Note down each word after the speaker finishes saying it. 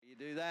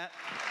Do that.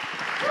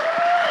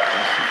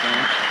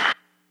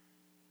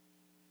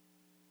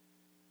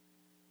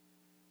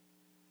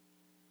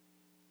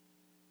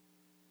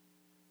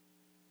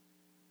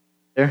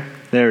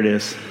 There it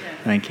is.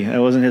 Thank you. That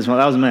wasn't his one.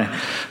 That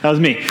was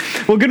me.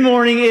 Well, good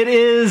morning. It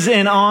is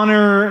an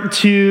honor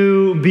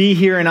to be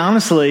here. And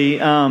honestly,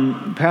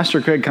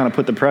 Pastor Craig kind of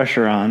put the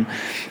pressure on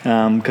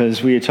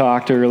because we had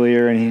talked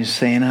earlier and he's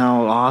saying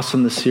how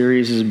awesome the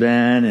series has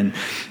been and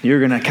you're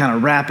going to kind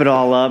of wrap it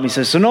all up. He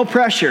says, so no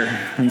pressure.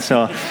 And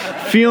so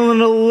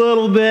feeling a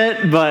little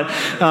bit, but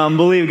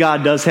believe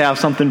God does have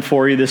something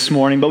for you this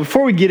morning. But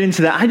before we get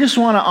into that, I just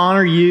want to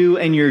honor you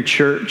and your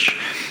church.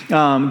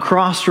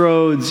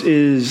 Crossroads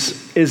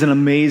is an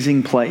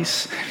amazing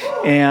place,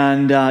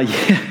 and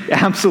yeah,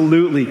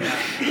 absolutely,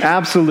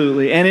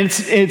 and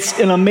it's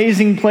an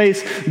amazing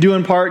place due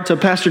in part to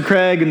Pastor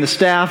Craig and the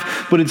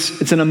staff, but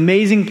it's an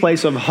amazing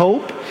place of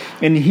hope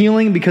and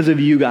healing because of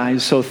you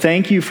guys. So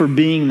thank you for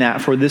being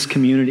that for this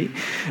community.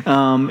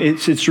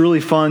 It's really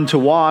fun to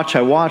watch.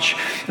 I watch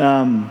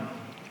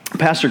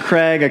Pastor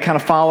Craig, I kind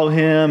of follow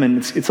him, and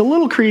it's a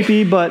little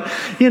creepy, but,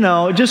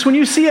 just when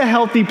you see a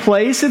healthy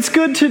place, it's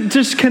good to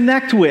just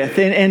connect with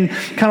and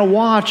kind of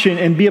watch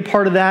and be a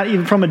part of that,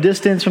 even from a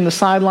distance, from the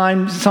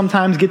sideline,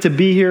 sometimes get to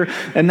be here,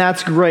 and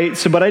that's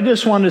great. But I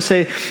just wanted to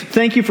say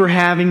thank you for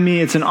having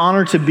me. It's an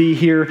honor to be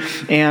here,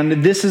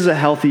 and this is a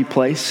healthy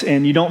place,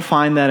 and you don't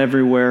find that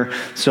everywhere,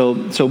 so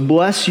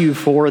bless you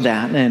for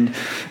that. And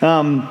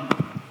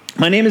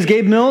my name is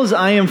Gabe Mills.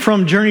 I am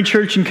from Journey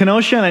Church in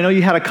Kenosha, and I know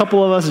you had a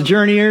couple of us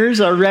journeyers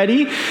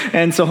already,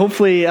 and so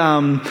hopefully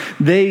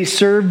they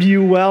served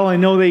you well. I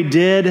know they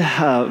did.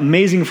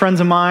 Amazing friends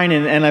of mine,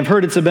 and I've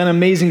heard it's been an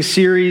amazing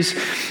series,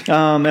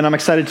 and I'm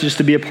excited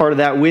to be a part of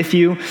that with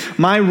you.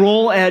 My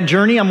role at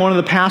Journey, I'm one of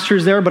the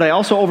pastors there, but I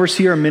also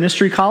oversee our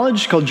ministry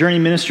college called Journey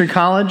Ministry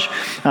College.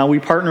 We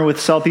partner with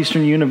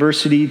Southeastern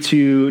University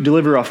to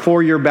deliver a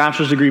 4-year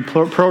bachelor's degree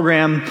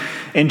program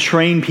and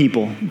train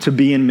people to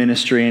be in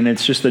ministry, and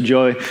it's just a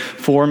joy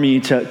for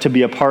me to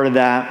be a part of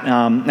that.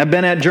 I've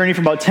been at Journey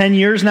for about 10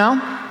 years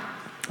now,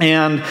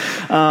 and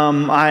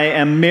I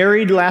am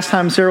married. Last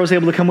time Sarah was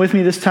able to come with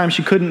me, this time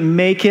she couldn't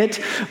make it,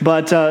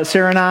 but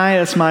Sarah and I,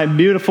 that's my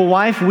beautiful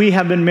wife, we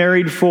have been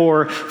married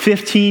for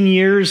 15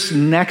 years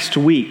next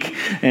week,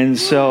 and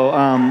so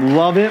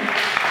love it.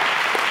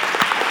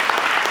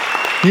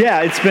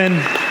 Yeah,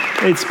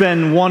 it's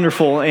been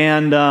wonderful,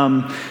 and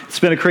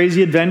it's been a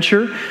crazy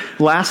adventure.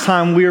 Last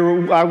time we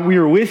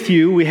were with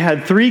you, we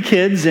had 3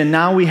 kids, and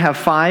now we have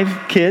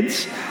 5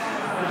 kids.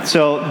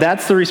 So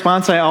that's the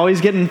response I always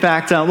get. In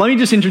fact, let me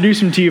just introduce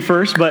them to you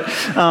first. But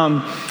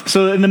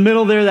so in the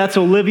middle there, that's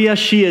Olivia.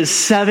 She is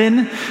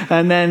 7.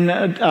 And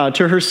then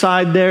to her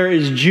side there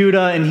is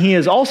Judah, and he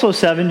is also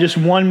 7, just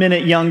 1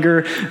 minute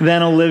younger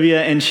than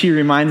Olivia, and she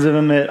reminds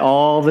him of it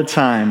all the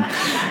time.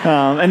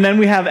 And then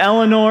we have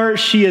Eleanor.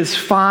 She is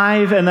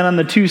 5. And then on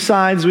the 2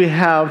 sides, we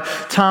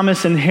have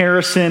Thomas and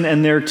Harrison,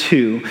 and they're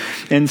 2.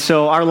 And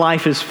so our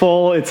life is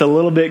full. It's a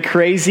little bit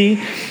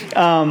crazy.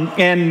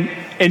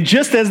 And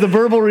just as the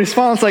verbal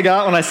response I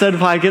got when I said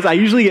 5 kids, I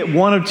usually get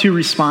 1 of 2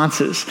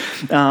 responses.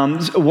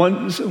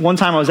 One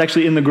time I was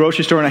actually in the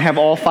grocery store and I have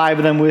all 5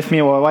 of them with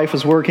me while my wife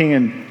was working,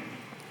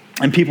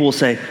 and people will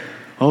say,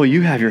 "Oh,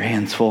 you have your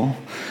hands full."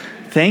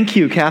 Thank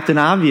you, Captain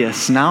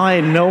Obvious. Now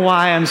I know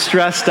why I'm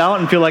stressed out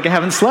and feel like I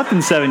haven't slept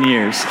in 7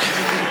 years.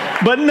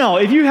 But no,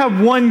 if you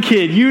have 1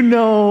 kid, you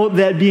know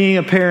that being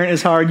a parent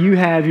is hard. You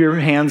have your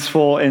hands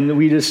full, and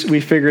we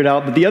figure it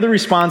out. But the other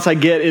response I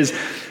get is,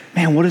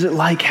 "Man, what is it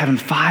like having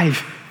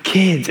 5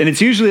 kids?" And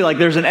it's usually like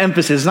there's an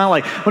emphasis. It's not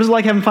like, what is it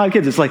like having 5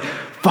 kids? It's like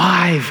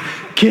 5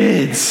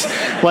 kids.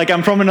 Like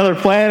I'm from another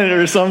planet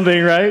or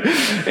something, right?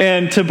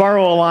 And to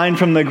borrow a line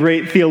from the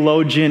great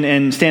theologian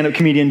and stand-up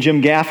comedian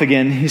Jim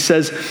Gaffigan, he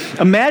says,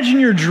 "Imagine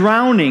you're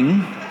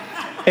drowning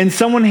and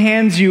someone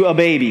hands you a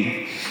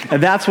baby."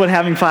 And that's what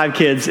having 5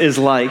 kids is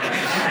like.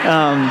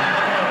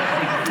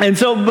 And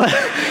so, but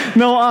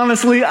no,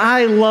 honestly,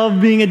 I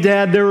love being a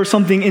dad. There was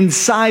something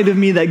inside of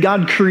me that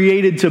God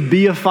created to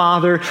be a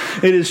father.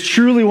 It is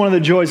truly one of the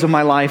joys of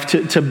my life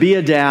to be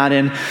a dad.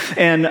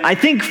 And I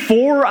think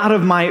 4 out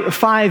of my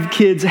 5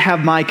 kids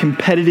have my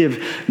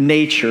competitive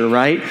nature,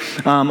 right?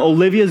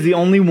 Olivia is the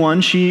only one.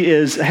 She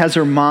has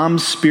her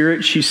mom's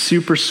spirit. She's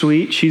super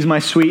sweet. She's my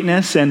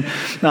sweetness. And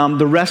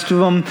the rest of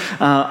them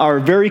are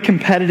very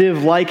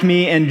competitive like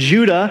me. And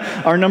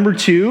Judah, our number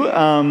 2,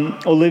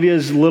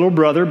 Olivia's little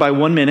brother by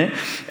 1 minute,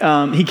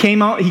 he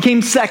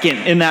came second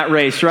in that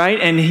race, right?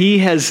 And he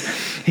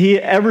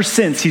ever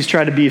since he's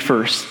tried to be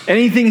first.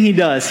 Anything he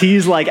does,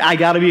 he's like, I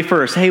got to be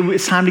first. Hey,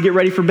 it's time to get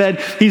ready for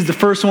bed. He's the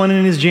first one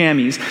in his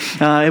jammies.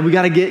 We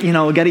got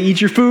to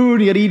eat your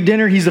food. You got to eat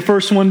dinner. He's the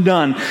first one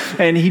done.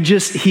 And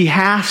he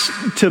has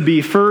to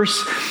be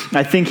first.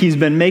 I think he's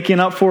been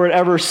making up for it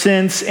ever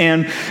since.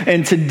 And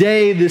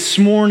today, this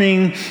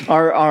morning,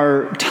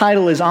 our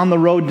title is On the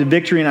Road to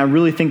Victory. And I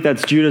really think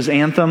that's Judah's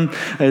anthem,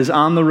 is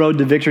On the Road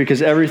to Victory,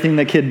 because everything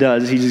that kid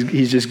does, he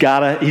he's got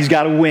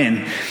to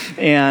win.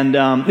 And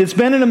it's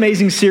been an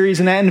amazing series.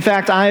 And in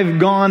fact, I've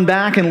gone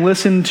back and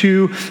listened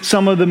to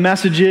some of the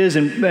messages.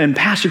 And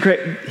Pastor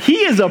Craig, he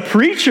is a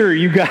preacher,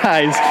 you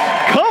guys.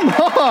 Come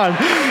on.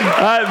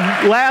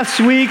 Last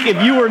week,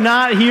 if you were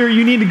not here,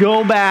 you need to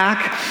go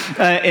back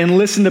and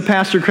listen to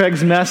Pastor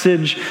Craig's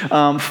message.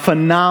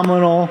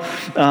 Phenomenal.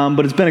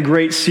 But it's been a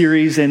great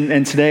series.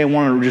 And today I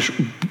want to just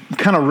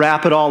kind of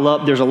wrap it all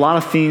up. There's a lot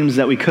of themes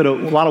that a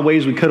lot of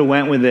ways we could have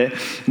went with it,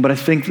 but I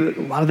think that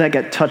a lot of that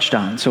got touched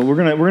on. So we're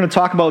gonna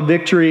talk about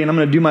victory, and I'm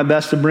gonna do my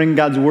best to bring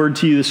God's word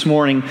to you this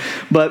morning.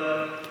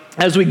 But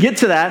as we get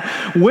to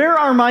that, where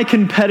are my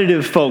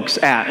competitive folks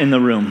at in the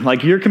room?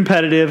 Like, you're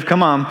competitive,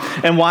 come on.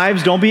 And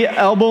wives, don't be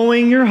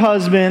elbowing your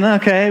husband.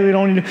 Okay, we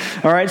don't need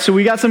to. All right, so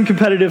we got some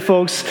competitive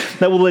folks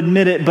that will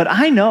admit it, but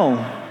I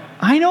know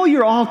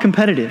you're all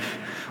competitive.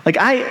 Like,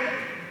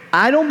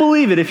 I don't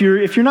believe it. If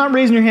you're not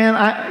raising your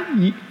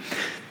hand,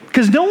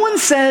 because no one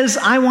says,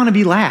 I want to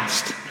be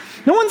last.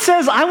 No one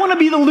says, I want to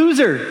be the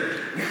loser,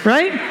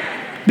 right?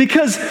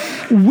 Because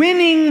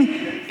winning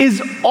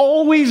is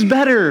always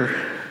better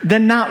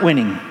than not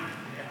winning.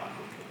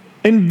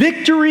 And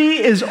victory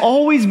is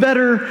always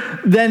better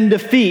than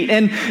defeat.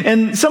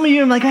 And some of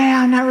you are like,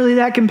 I'm not really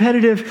that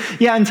competitive.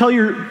 Yeah, until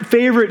your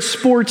favorite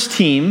sports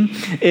team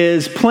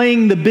is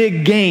playing the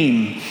big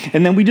game.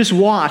 And then we just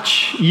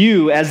watch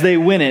you as they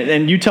win it.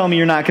 And you tell me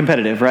you're not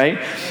competitive, right?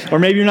 Or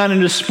maybe you're not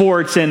into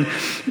sports and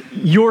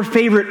your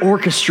favorite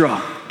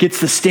orchestra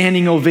gets the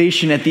standing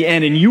ovation at the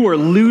end and you are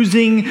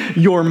losing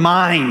your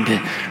mind,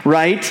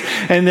 right?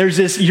 And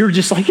you're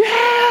just like,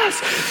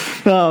 yes!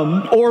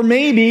 Or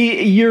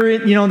maybe you're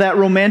that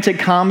romantic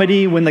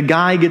comedy when the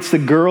guy gets the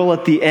girl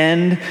at the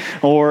end,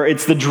 or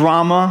it's the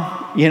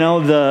drama,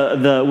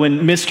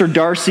 when Mr.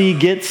 Darcy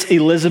gets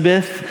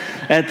Elizabeth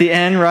at the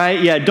end,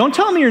 right? Yeah, don't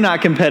tell me you're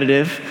not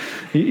competitive.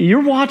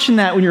 You're watching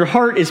that when your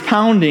heart is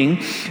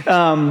pounding.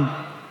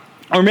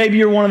 Or maybe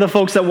you're one of the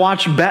folks that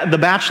watch The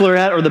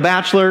Bachelorette or The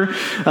Bachelor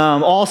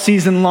all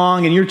season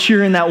long, and you're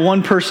cheering that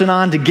one person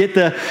on to get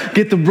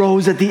the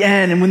rose at the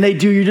end. And when they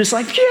do, you're just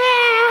like, yeah!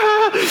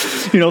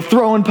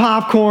 Throwing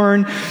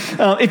popcorn.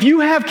 If you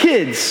have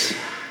kids,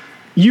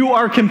 you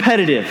are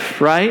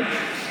competitive, right?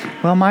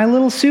 Well, my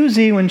little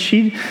Susie, when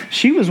she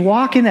was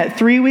walking at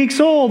 3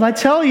 weeks old, I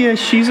tell you,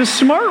 she's a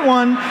smart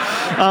one.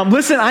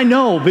 Listen, I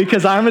know,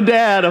 because I'm a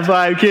dad of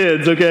 5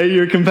 kids, okay?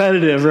 You're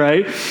competitive,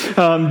 right?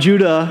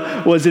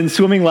 Judah was in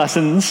swimming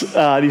lessons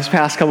these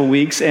past couple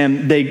weeks,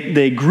 and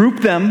they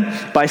grouped them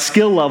by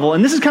skill level.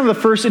 And this is kind of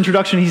the first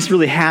introduction he's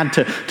really had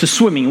to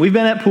swimming. We've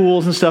been at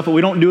pools and stuff, but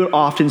we don't do it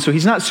often, so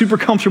he's not super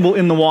comfortable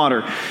in the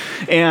water.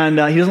 And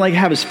he doesn't like to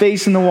have his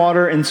face in the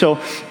water. And so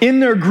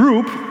in their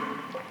group,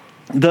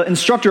 the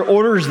instructor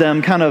orders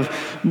them kind of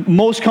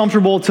most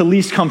comfortable to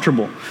least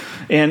comfortable.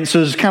 And so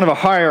there's kind of a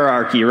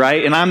hierarchy,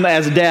 right? And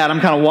as a dad, I'm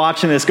kind of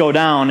watching this go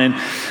down.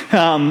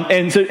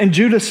 And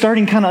Judah's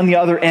starting kind of on the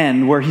other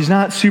end where he's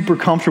not super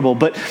comfortable,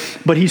 but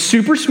he's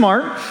super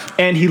smart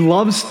and he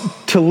loves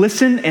to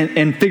listen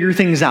and figure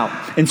things out.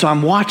 And so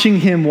I'm watching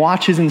him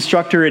watch his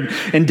instructor,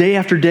 and day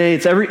after day,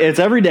 it's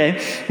every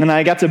day. And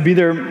I got to be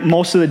there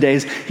most of the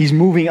days. He's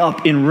moving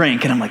up in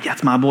rank. And I'm like,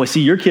 that's my boy.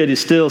 See, your kid is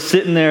still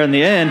sitting there in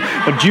the end,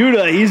 but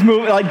Judah, he's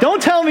moving. Like,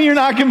 don't tell me you're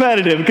not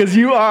competitive, because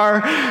you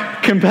are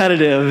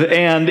competitive.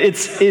 And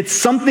it's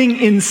something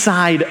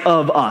inside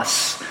of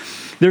us.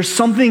 There's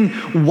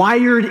something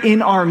wired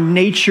in our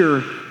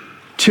nature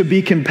to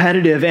be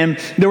competitive. And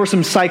there were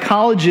some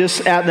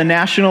psychologists at the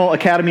National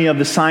Academy of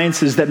the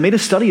Sciences that made a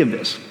study of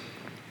this.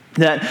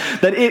 That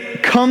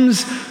it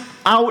comes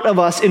out of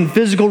us in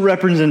physical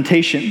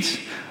representations.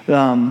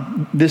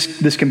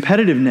 This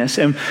competitiveness.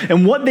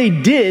 And what they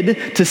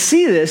did to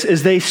see this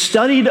is they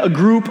studied a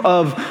group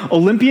of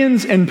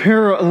Olympians and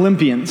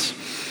Paralympians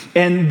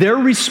and their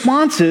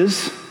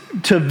responses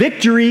to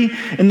victory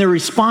and their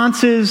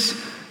responses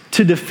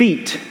to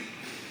defeat.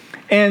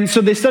 And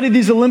so they studied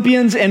these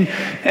Olympians, and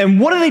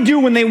what do they do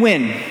when they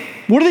win?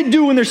 What do they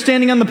do when they're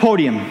standing on the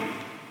podium?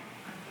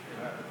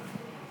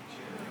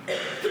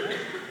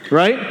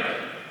 Right?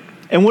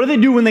 And what do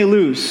they do when they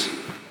lose?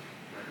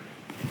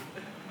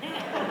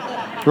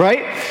 Right?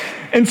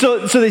 And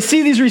so they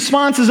see these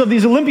responses of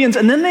these Olympians,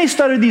 and then they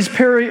studied these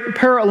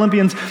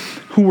Paralympians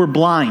who were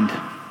blind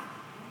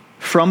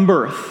from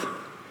birth.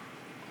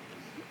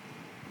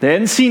 They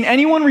hadn't seen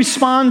anyone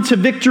respond to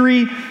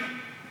victory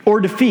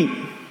or defeat.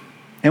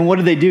 And what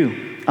did they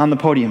do on the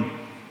podium?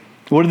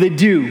 What did they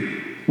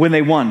do when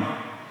they won?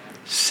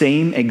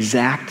 Same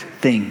exact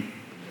thing.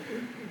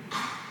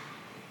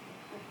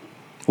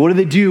 What did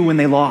they do when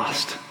they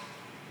lost?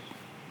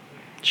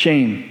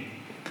 Shame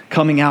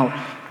coming out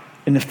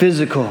in the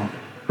physical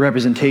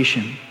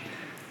representation.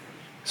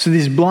 So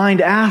these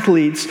blind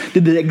athletes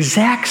did the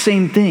exact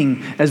same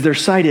thing as their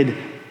sighted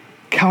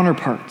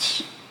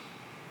counterparts.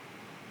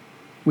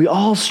 We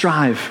all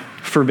strive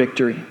for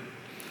victory.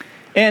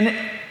 And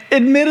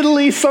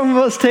admittedly, some of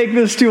us take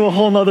this to a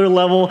whole nother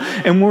level,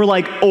 and we're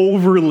like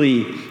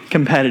overly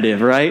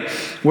competitive, right?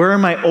 Where are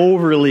my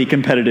overly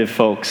competitive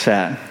folks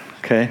at?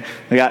 Okay,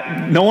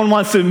 no one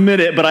wants to admit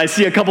it, but I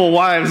see a couple of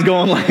wives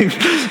going like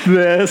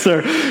this,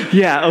 or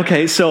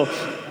okay. So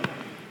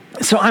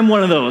I'm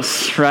one of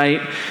those, right?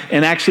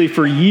 And actually,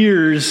 for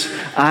years,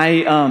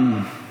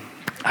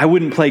 I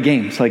wouldn't play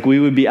games. Like we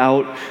would be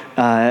out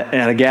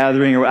at a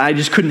gathering, or I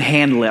just couldn't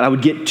handle it. I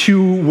would get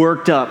too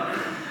worked up,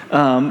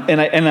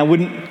 and I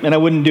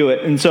wouldn't do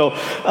it. And so,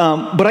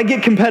 but I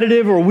get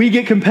competitive, or we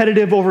get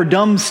competitive over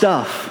dumb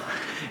stuff,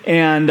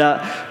 and.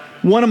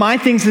 One of my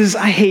things is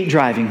I hate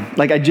driving.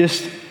 Like I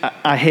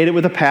hate it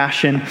with a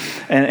passion.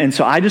 And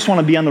so I just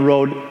want to be on the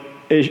road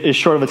as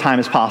short of a time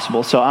as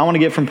possible. So I want to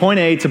get from point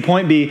A to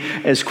point B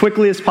as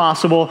quickly as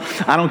possible.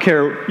 I don't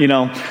care,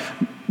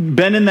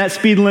 bending that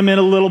speed limit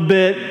a little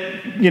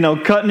bit,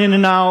 cutting in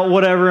and out,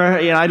 whatever.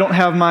 I don't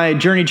have my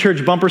Journey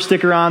Church bumper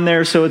sticker on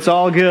there, so it's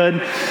all good.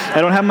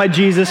 I don't have my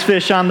Jesus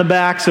fish on the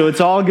back, so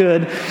it's all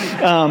good.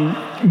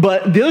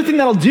 But the other thing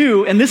that I'll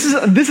do, and this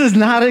is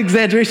not an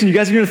exaggeration. You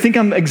guys are going to think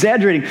I'm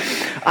exaggerating.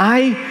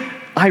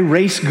 I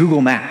race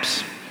Google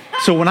Maps.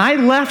 So when I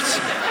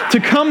left to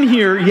come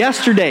here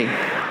yesterday,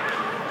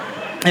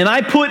 and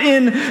I put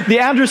in the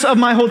address of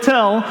my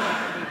hotel,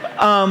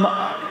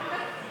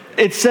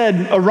 it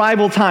said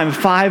arrival time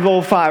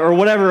 5:05 or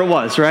whatever it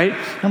was, right?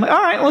 I'm like,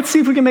 all right, let's see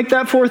if we can make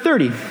that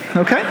 4:30,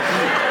 okay?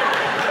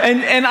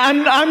 And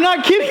I'm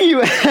not kidding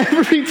you.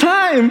 Every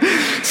time,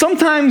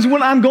 sometimes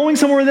when I'm going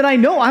somewhere that I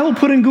know, I will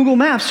put in Google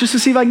Maps just to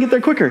see if I can get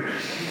there quicker.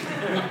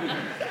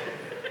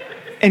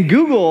 And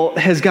Google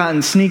has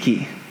gotten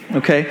sneaky,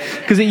 okay?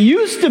 Because it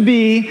used to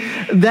be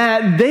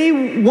that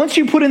once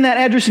you put in that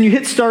address and you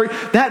hit start,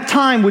 that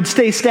time would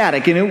stay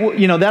static, and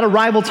that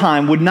arrival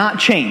time would not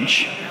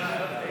change.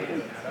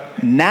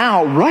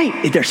 Now,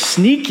 right, they're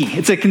sneaky.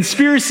 It's a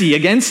conspiracy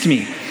against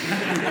me.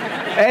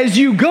 As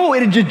you go,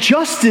 it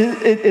adjusts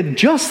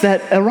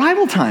that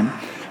arrival time.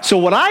 So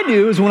what I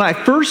do is when I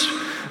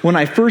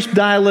first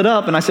dial it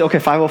up and I say, okay,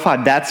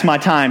 5:05, that's my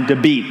time to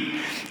beat.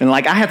 And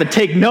I have to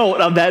take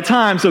note of that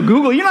time. So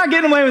Google, you're not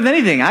getting away with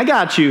anything. I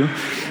got you.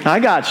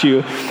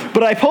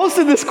 But I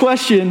posted this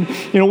question,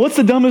 what's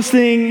the dumbest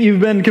thing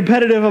you've been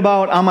competitive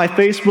about on my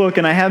Facebook?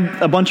 And I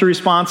had a bunch of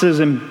responses.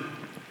 And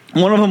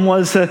one of them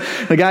was,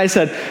 the guy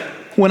said,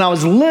 when I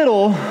was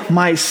little,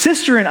 my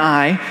sister and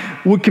I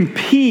would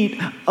compete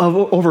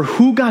over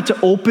who got to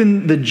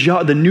open the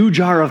new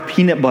jar of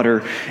peanut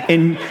butter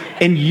and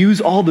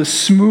use all the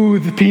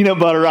smooth peanut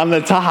butter on the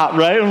top,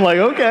 right? I'm like,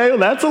 okay, well,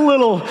 that's a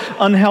little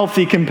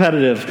unhealthy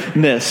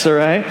competitiveness, all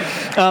right?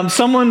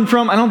 Someone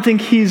I don't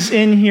think he's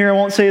in here, I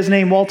won't say his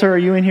name. Walter, are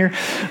you in here?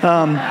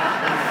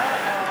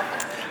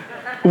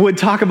 Would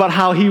talk about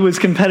how he was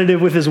competitive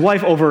with his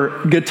wife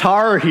over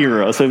Guitar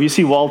Hero. So if you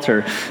see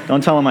Walter,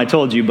 don't tell him I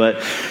told you,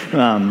 but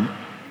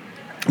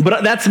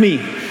that's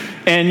me.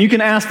 And you can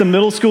ask the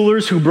middle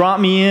schoolers who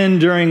brought me in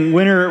during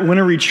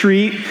winter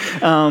retreat.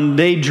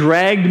 They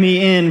dragged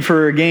me in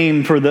for a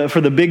game for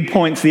the big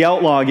points, the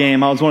outlaw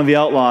game. I was one of the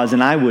outlaws,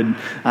 and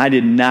I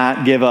did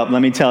not give up.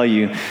 Let me tell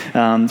you.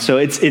 So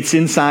it's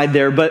inside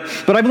there, but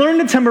I've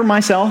learned to temper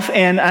myself,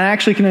 and I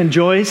actually can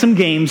enjoy some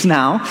games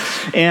now.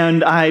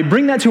 And I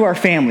bring that to our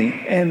family,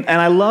 and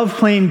I love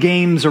playing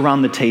games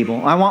around the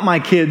table. I want my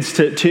kids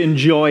to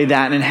enjoy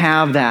that and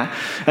have that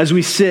as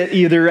we sit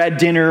either at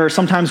dinner, or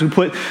sometimes we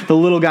put the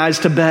little guys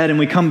to bed and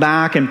we come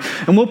back and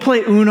we'll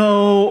play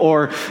Uno,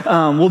 or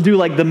we'll do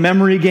like the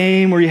memory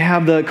game where you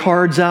have the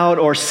cards out,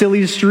 or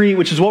Silly Street,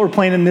 which is what we're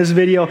playing in this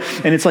video.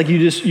 And it's like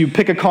you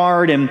pick a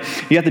card and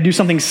you have to do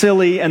something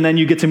silly, and then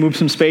you get to move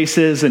some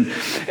spaces. And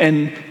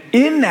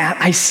in that,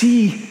 I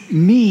see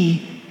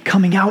me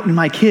coming out in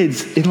my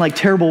kids in like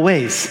terrible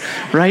ways,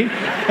 right?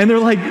 And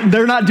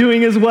they're not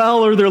doing as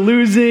well, or they're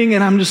losing,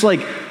 and I'm just like,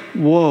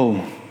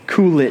 whoa,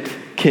 cool it,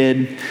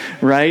 kid,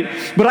 right?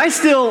 But I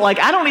still, I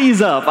don't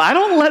ease up. I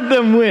don't let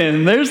them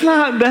win. That's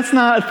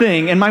not a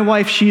thing. And my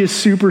wife, she is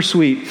super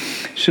sweet.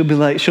 She'll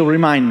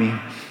remind me,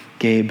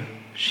 Gabe,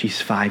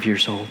 she's 5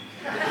 years old.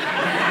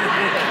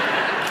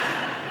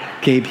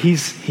 Gabe,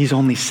 he's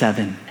only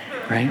 7,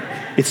 right?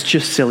 It's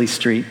just Silly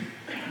Street.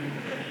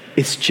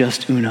 It's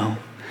just Uno.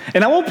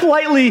 And I will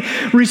politely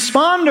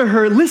respond to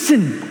her,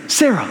 listen,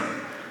 Sarah,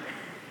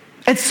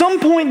 at some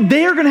point,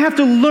 they are going to have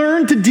to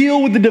learn to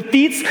deal with the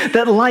defeats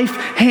that life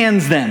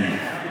hands them.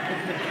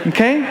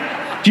 Okay?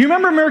 Do you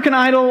remember American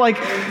Idol, the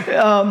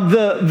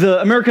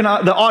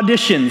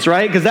auditions,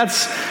 right? Because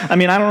I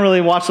don't really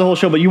watch the whole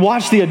show, but you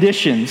watch the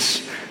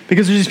auditions.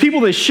 Because there's these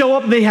people that show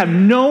up, they have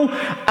no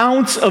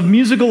ounce of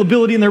musical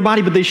ability in their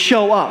body, but they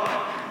show up.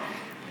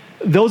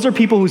 Those are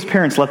people whose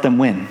parents let them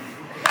win.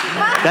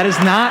 That is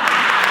not...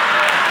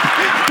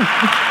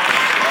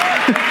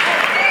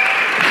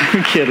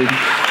 I'm kidding.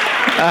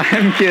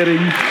 I'm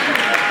kidding.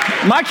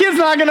 My kid's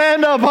not going to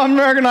end up on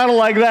American Idol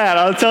like that,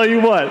 I'll tell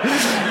you what.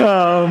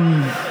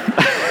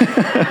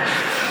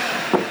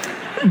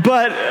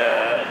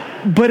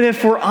 But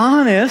if we're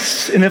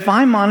honest, and if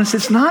I'm honest,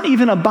 it's not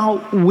even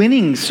about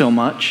winning so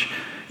much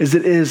as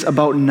it is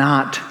about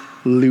not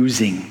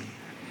losing.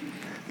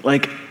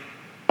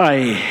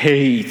 I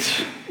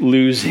hate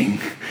losing.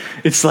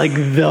 It's like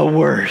the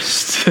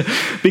worst.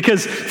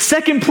 Because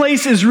second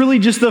place is really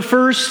just the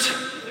first.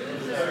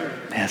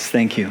 Yes,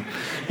 thank you.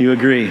 You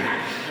agree.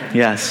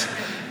 Yes.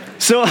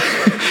 So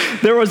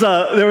there was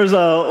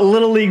a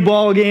little league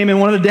ball game, and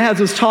one of the dads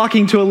was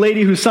talking to a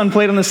lady whose son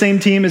played on the same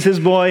team as his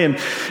boy,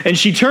 and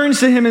she turns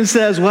to him and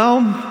says,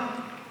 well,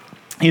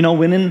 you know,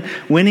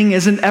 winning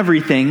isn't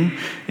everything.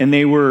 And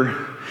they were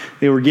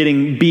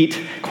getting beat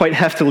quite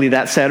heftily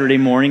that Saturday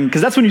morning,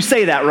 because that's when you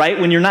say that, right?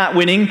 When you're not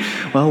winning,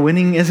 well,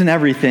 winning isn't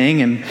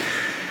everything.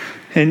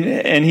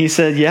 And he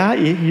said, yeah,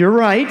 you're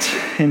right.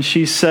 And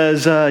she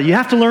says, you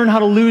have to learn how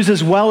to lose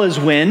as well as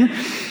win.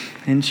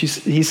 And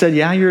he said,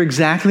 yeah, you're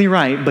exactly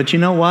right. But you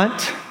know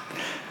what?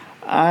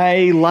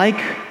 I like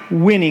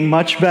winning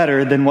much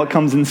better than what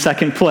comes in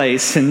second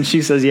place. And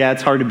she says, yeah,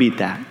 it's hard to beat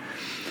that.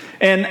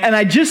 And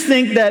I just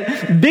think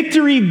that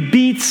victory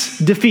beats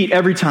defeat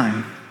every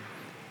time.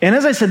 And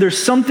as I said,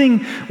 there's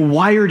something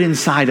wired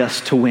inside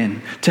us to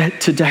win,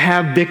 to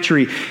have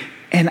victory.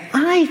 And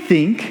I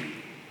think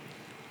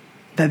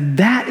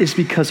that is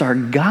because our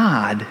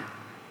God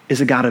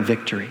is a God of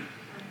victory.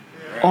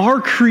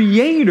 Our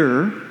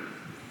Creator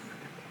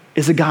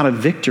is a God of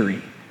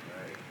victory.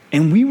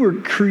 And we were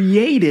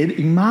created,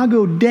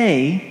 Imago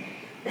Dei,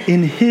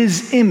 in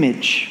His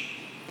image.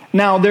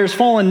 Now, there's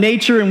fallen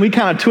nature, and we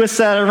kind of twist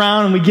that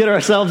around, and we get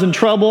ourselves in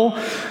trouble.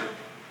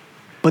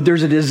 But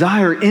there's a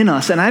desire in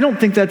us, and I don't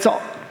think that's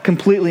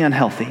completely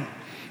unhealthy.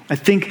 I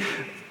think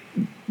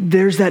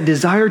there's that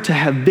desire to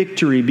have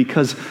victory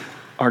because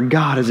our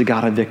God is a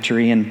God of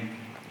victory. And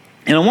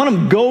I want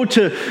to go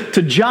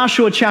to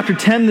Joshua chapter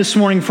 10 this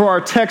morning for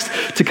our text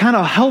to kind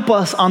of help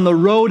us on the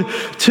road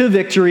to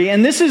victory.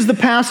 And this is the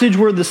passage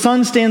where the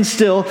sun stands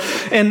still.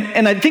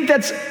 And I think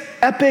that's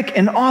epic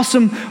and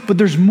awesome, but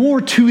there's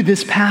more to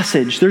this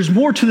passage. There's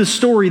more to the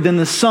story than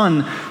the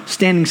sun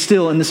standing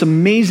still in this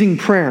amazing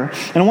prayer.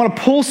 And I want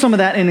to pull some of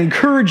that and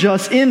encourage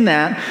us in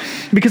that,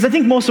 because I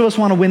think most of us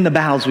want to win the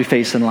battles we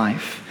face in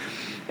life.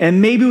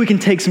 And maybe we can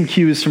take some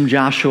cues from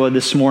Joshua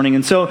this morning.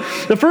 And so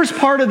the first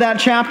part of that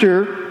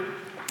chapter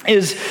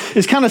is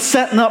kind of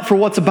setting up for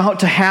what's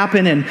about to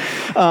happen. And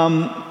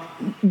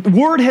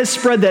word has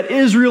spread that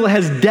Israel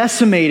has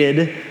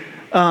decimated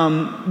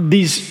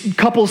these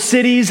couple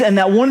cities, and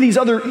that one of these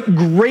other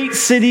great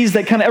cities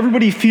that kind of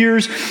everybody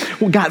fears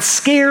got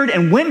scared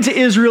and went to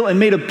Israel and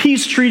made a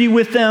peace treaty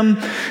with them.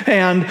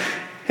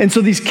 And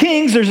so these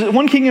kings, there's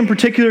one king in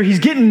particular, he's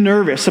getting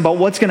nervous about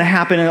what's going to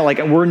happen, and like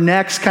we're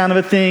next kind of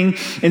a thing.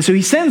 And so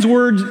he sends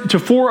word to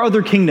 4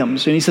 other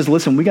kingdoms, and he says,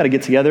 listen, we got to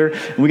get together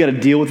and we got to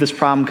deal with this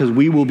problem because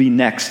we will be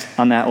next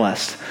on that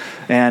list.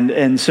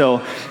 And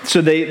so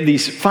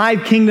these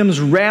 5 kingdoms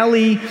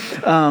rally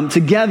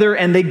together,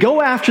 and they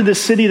go after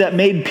this city that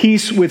made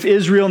peace with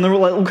Israel, and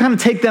we'll kind of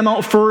take them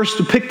out first,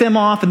 to pick them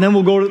off, and then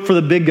we'll go for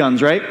the big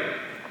guns, right?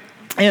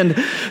 And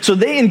so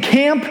they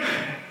encamp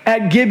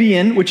at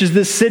Gibeon, which is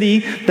this city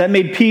that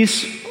made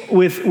peace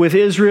with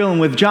Israel and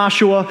with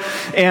Joshua,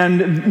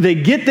 and they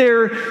get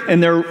there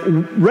and they're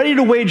ready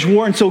to wage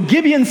war. And so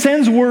Gibeon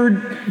sends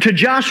word to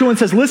Joshua and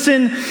says,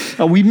 listen,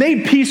 we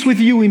made peace with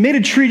you, we made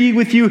a treaty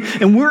with you,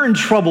 and we're in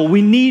trouble.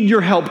 We need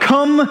your help.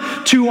 Come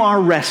to our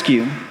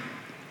rescue.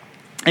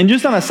 And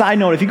just on a side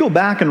note, if you go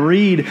back and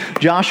read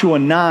Joshua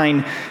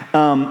 9,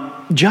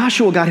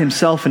 Joshua got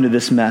himself into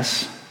this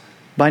mess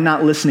by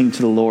not listening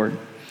to the Lord.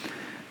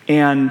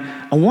 And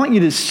I want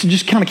you to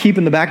just kind of keep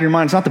in the back of your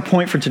mind, it's not the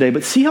point for today,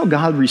 but see how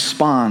God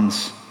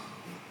responds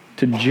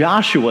to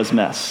Joshua's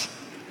mess.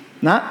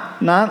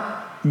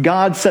 Not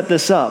God set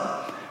this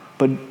up,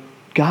 but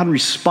God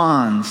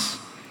responds,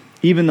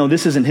 even though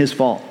this isn't his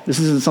fault. This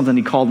isn't something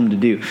he called him to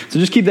do. So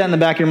just keep that in the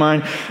back of your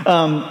mind.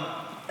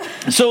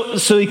 So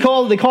they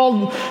called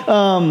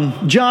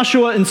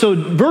Joshua, and so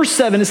verse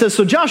 7, it says,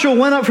 so Joshua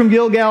went up from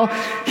Gilgal,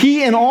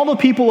 he and all the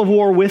people of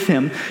war with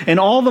him, and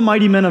all the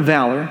mighty men of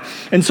valor.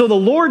 And so the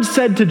Lord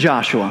said to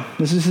Joshua,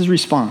 this is his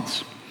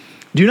response,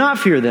 do not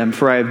fear them,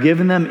 for I have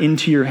given them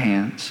into your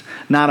hands.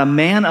 Not a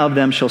man of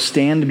them shall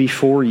stand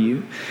before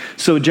you.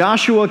 So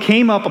Joshua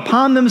came up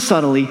upon them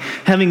suddenly,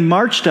 having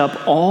marched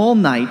up all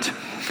night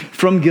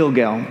from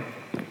Gilgal.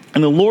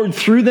 And the Lord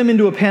threw them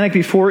into a panic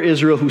before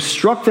Israel, who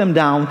struck them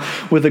down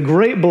with a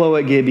great blow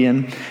at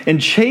Gibeon,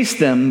 and chased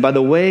them by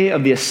the way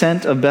of the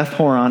ascent of Beth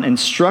Horon, and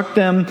struck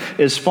them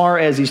as far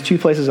as these 2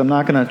 places I'm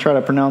not going to try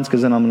to pronounce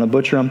because then I'm going to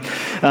butcher them.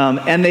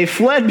 And they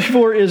fled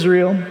before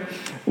Israel.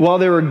 While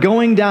they were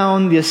going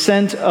down the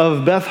ascent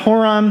of Beth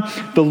Horon,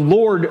 the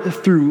Lord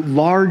threw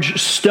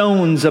large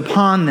stones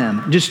upon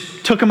them,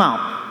 just took them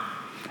out.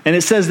 And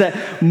it says that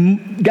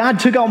God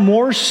took out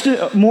more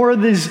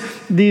of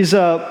these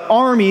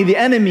army, the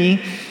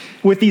enemy,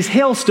 with these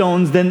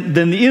hailstones than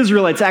the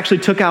Israelites actually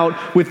took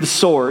out with the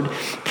sword.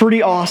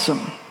 Pretty awesome.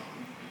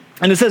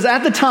 And it says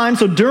at the time,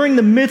 so during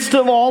the midst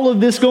of all of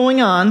this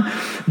going on,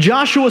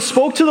 Joshua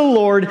spoke to the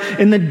Lord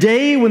in the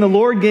day when the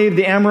Lord gave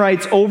the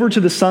Amorites over to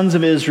the sons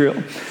of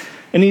Israel.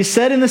 And he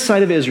said in the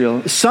sight of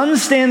Israel, sun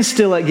stands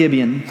still at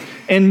Gibeon,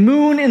 and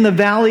moon in the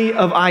valley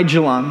of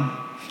Ajalon.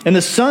 And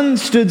the sun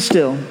stood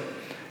still,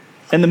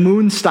 and the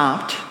moon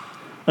stopped,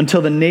 until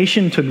the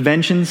nation took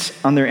vengeance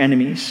on their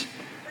enemies.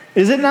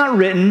 Is it not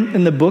written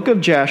in the book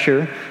of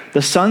Jasher,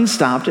 the sun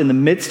stopped in the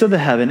midst of the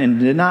heaven and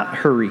did not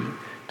hurry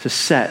to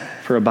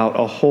set for about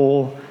a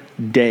whole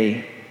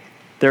day?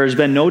 There has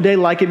been no day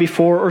like it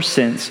before or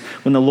since,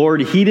 when the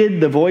Lord heeded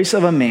the voice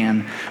of a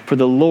man, for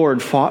the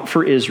Lord fought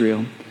for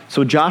Israel.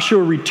 So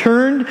Joshua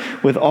returned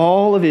with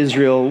all of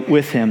Israel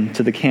with him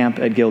to the camp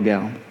at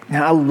Gilgal.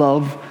 Now, I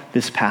love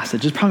this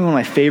passage. It's probably one of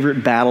my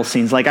favorite battle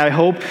scenes. Like, I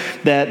hope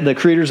that the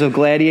creators of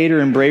Gladiator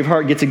and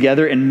Braveheart get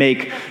together and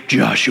make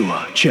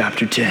Joshua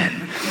chapter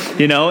 10,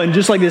 and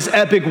just like this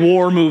epic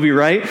war movie,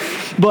 right?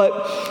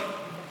 But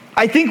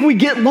I think we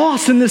get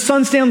lost in this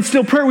sun stand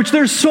still prayer, which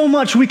there's so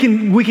much we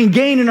can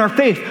gain in our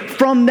faith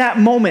from that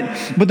moment.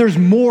 But there's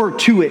more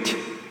to it.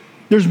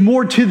 There's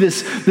more to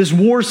this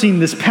war scene,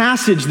 this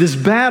passage, this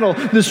battle,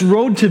 this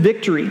road to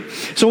victory.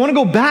 So I want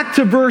to go back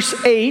to verse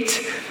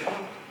 8.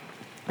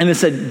 And it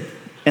said,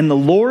 "And the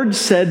Lord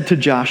said to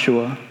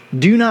Joshua,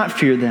 'Do not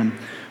fear them,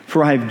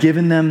 for I have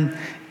given them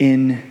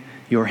in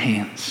your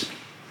hands.'"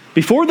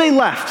 Before they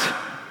left,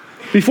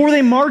 before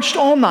they marched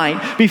all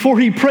night, before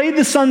he prayed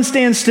the sun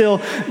stand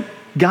still,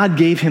 God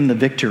gave him the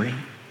victory.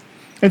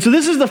 And so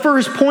this is the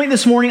first point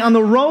this morning on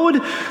the road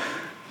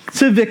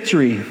to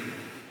victory.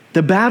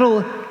 The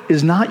battle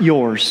is not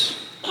yours,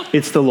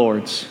 it's the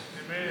Lord's.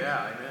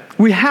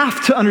 We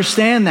have to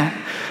understand that.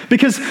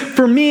 Because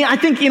for me, I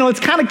think, it's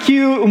kind of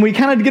cute and we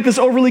kind of get this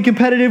overly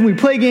competitive. We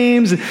play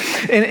games and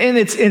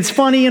it's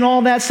funny and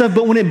all that stuff.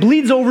 But when it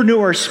bleeds over into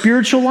our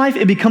spiritual life,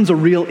 it becomes a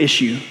real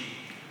issue.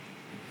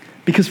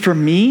 Because for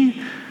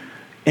me,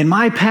 in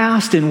my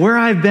past and where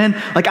I've been,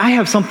 I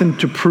have something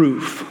to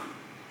prove.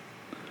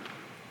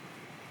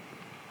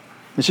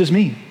 It's just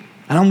me.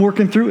 And I'm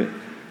working through it.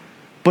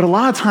 But a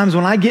lot of times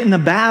when I get in a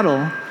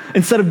battle,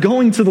 instead of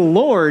going to the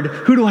Lord,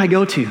 who do I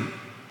go to?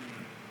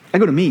 I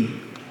go to me.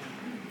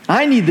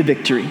 I need the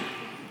victory.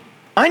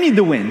 I need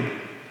the win.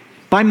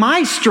 By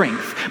my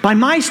strength, by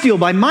my steel,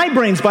 by my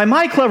brains, by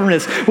my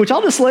cleverness, which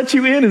I'll just let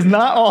you in is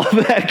not all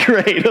that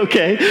great,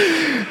 okay?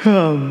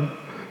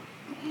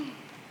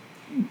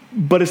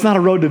 But it's not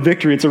a road to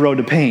victory, it's a road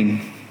to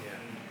pain.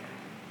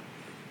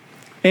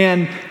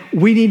 And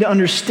we need to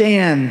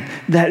understand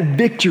that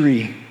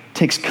victory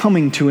takes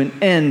coming to an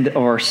end of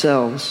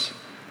ourselves.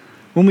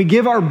 When we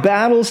give our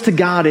battles to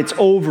God, it's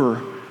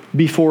over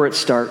before it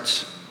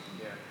starts.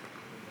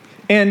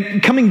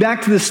 And coming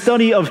back to the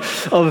study of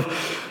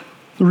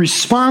the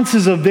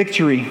responses of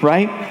victory,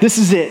 right? This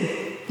is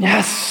it.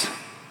 Yes.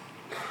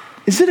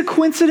 Is it a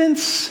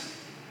coincidence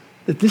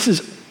that this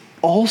is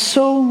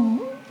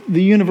also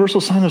the universal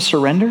sign of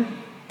surrender?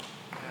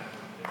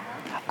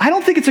 I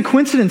don't think it's a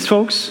coincidence,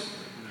 folks.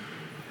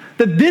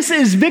 That this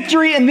is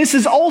victory and this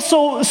is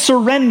also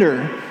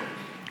surrender.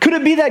 Could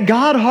it be that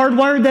God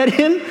hardwired that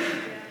in?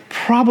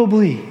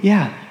 Probably,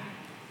 yeah.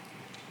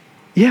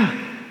 Yeah.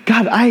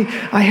 God, I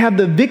have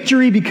the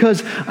victory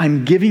because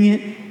I'm giving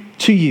it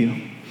to you.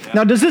 Yeah.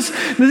 Now, this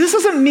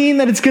doesn't mean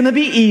that it's going to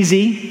be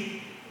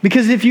easy,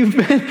 because if you've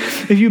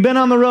been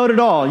on the road at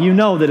all, you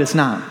know that it's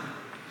not.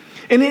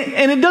 And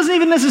it doesn't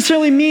even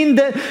necessarily mean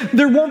that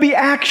there won't be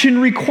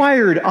action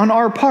required on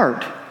our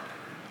part.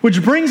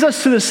 Which brings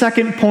us to the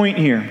second point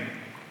here.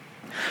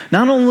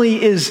 Not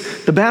only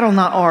is the battle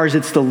not ours,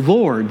 it's the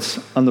Lord's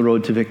on the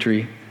road to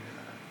victory.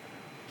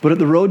 But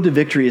the road to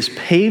victory is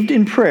paved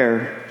in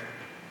prayer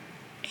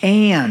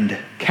and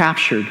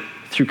captured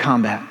through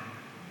combat.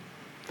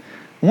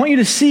 I want you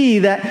to see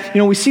that,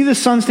 we see the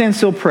sun stand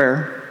still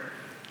prayer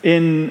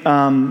in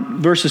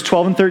verses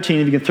 12 and 13,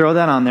 if you can throw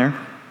that on there.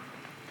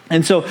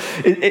 And so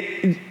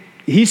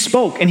he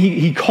spoke and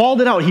he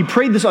called it out. He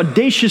prayed this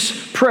audacious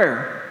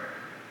prayer.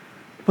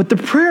 But the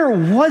prayer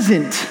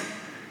wasn't,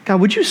 God,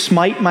 would you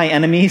smite my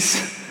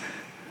enemies?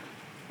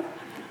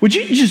 Would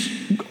you just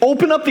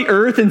open up the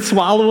earth and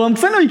swallow them?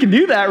 Because I know you can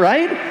do that,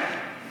 right?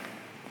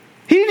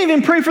 He didn't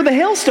even pray for the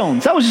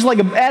hailstones. That was just like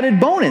an added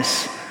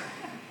bonus.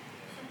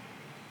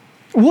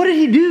 What did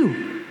he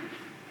do?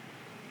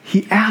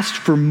 He asked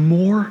for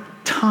more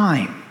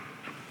time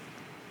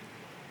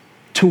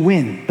to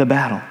win the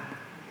battle.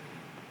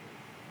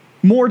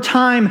 More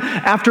time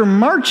after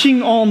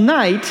marching all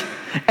night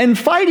and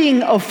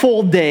fighting a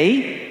full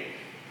day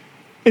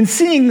and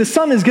seeing the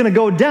sun is going to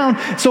go down,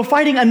 so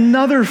fighting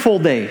another full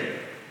day.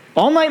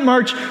 All night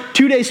march,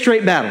 2 days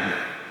straight battle.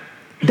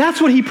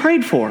 That's what he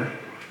prayed for.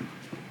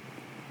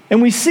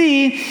 And we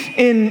see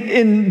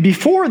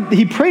before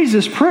he prays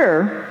this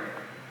prayer,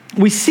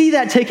 we see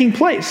that taking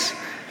place.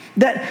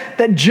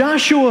 That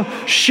Joshua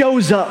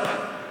shows up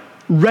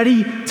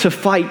ready to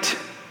fight.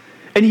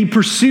 And he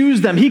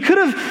pursues them. He could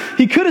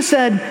have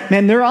said,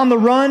 man, they're on the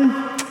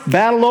run,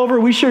 battle over,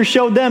 we sure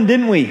showed them,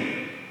 didn't we?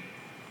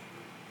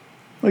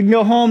 We can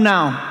go home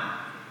now.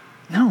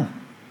 No. He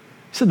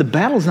said, the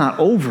battle's not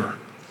over.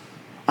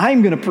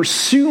 I'm going to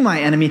pursue my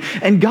enemy.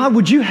 And God,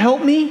 would you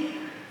help me?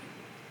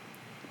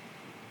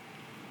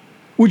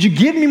 Would you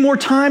give me more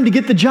time to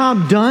get the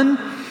job done?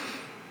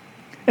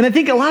 And I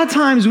think a lot of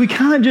times we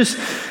kind of just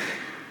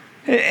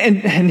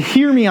And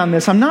hear me on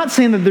this. I'm not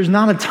saying that there's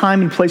not a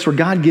time and place where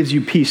God gives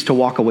you peace to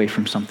walk away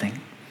from something.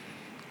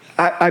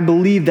 I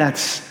believe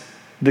that's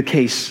the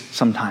case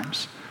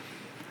sometimes.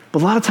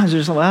 But a lot of times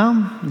there's,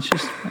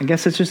 I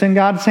guess it's just in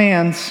God's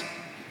hands.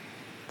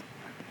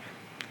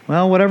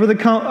 Well, whatever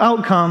the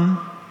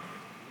outcome,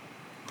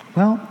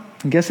 I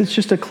guess it's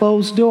just a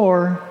closed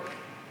door.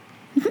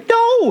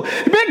 No,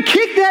 man,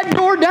 kick that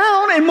door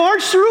down and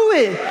march through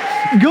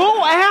it.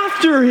 Go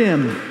after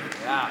him.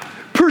 Yeah.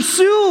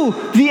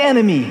 Pursue the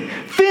enemy.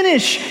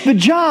 Finish the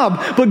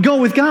job, but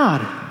go with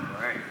God.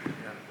 Right.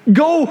 Yeah.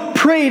 Go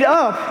prayed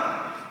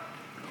up.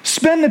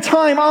 Spend the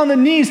time on the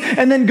knees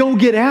and then go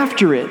get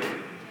after it.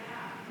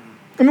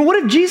 I mean,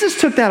 what if Jesus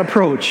took that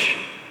approach?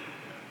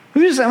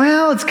 We just say,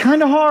 it's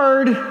kind of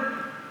hard.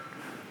 I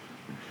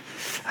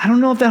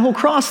don't know if that whole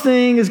cross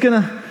thing is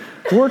going to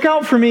work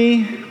out for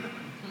me.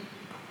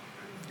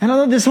 I don't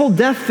know, this whole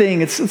death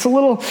thing, it's a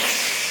little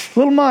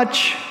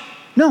much.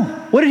 No,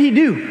 what did he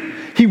do?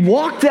 He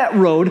walked that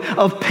road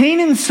of pain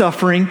and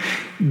suffering,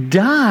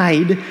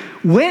 died,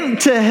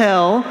 went to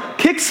hell,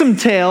 kicked some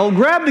tail,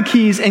 grabbed the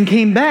keys, and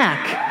came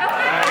back.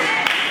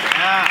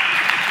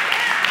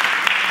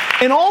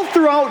 And all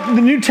throughout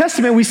the New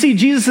Testament, we see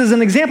Jesus as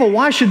an example.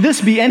 Why should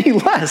this be any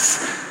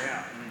less?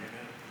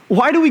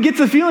 Why do we get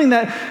the feeling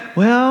that,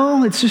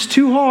 it's just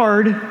too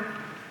hard?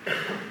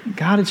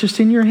 God, it's just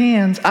in your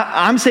hands.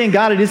 I'm saying,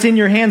 God, it is in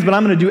your hands, but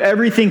I'm going to do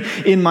everything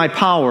in my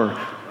power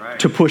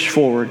to push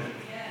forward.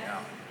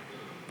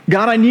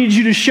 God, I need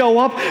you to show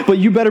up, but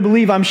you better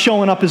believe I'm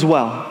showing up as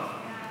well.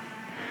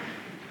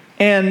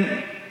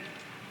 And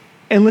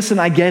listen,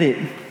 I get it.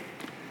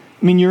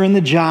 I mean, you're in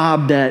the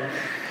job that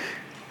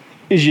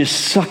is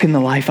just sucking the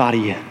life out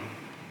of you.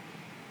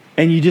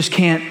 And you just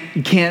can't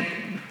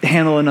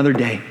handle another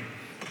day.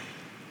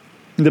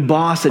 The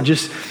boss that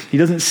he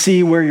doesn't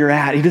see where you're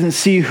at. He doesn't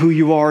see who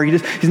you are.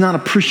 He's not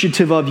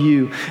appreciative of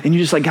you. And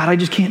you're just like, God, I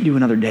just can't do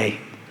another day.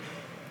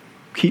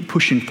 Keep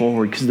pushing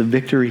forward because the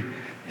victory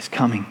is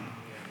coming.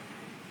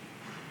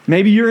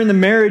 Maybe you're in the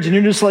marriage and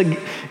you're just like,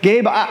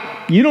 Gabe,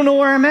 you don't know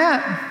where I'm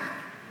at.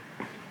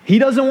 He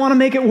doesn't want to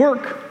make it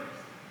work.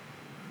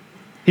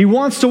 He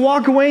wants to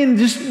walk away, and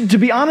just to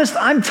be honest,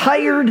 I'm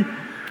tired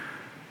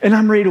and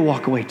I'm ready to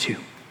walk away too.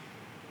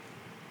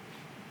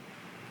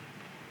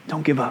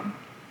 Don't give up.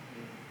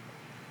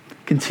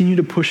 Continue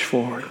to push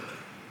forward.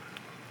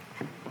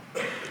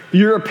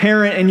 You're a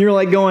parent and you're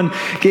like going,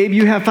 Gabe,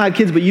 you have 5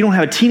 kids, but you don't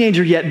have a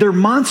teenager yet. They're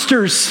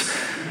monsters.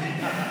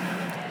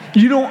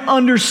 You don't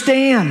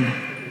understand.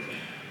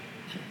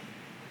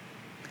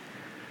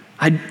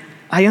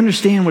 I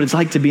understand what it's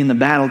like to be in the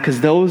battle, because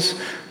those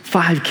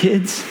 5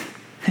 kids,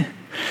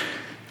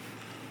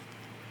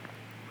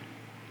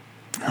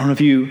 I don't know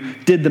if you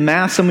did the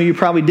math. Some of you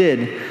probably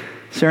did.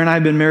 Sarah and I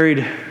have been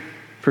married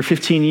for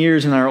 15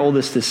 years, and our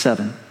oldest is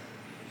 7.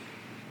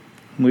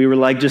 We were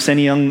like just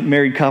any young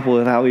married couple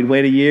that thought we'd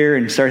wait a year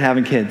and start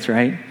having kids,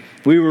 right?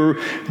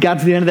 Got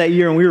to the end of that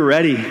year and we were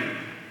ready.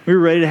 We were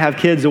ready to have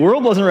kids. The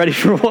world wasn't ready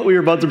for what we were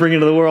about to bring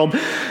into the world,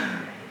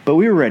 but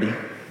we were ready.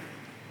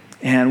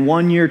 And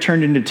 1 year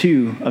turned into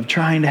 2 of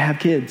trying to have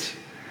kids.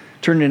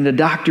 Turned into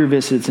doctor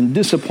visits and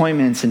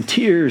disappointments and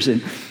tears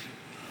and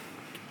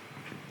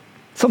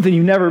something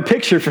you never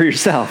picture for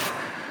yourself.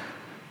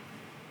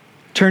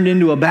 Turned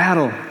into a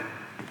battle.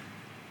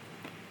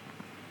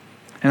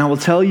 And I will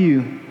tell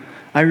you,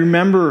 I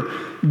remember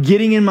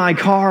getting in my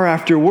car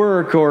after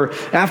work or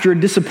after a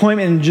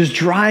disappointment and just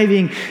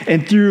driving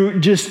and through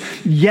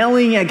just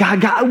yelling at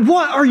God, God,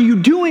 what are you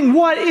doing?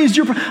 What is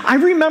your problem? I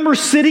remember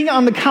sitting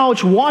on the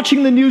couch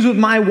watching the news with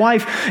my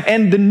wife,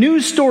 and the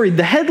news story,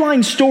 the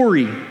headline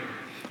story,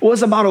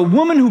 was about a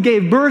woman who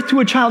gave birth to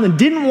a child and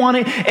didn't want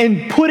it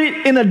and put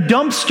it in a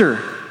dumpster.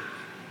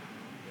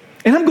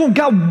 And I'm going,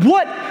 God,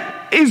 what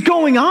is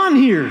going on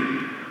here?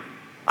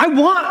 I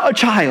want a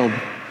child.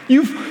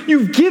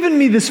 You've given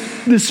me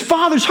this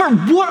father's heart.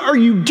 What are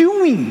you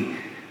doing?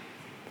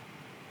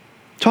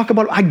 Talk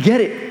about, I get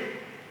it.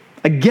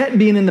 I get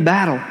being in the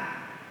battle.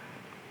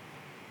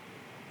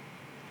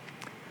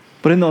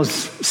 But in those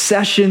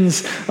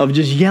sessions of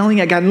just yelling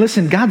at God, and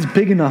listen, God's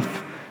big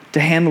enough to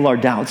handle our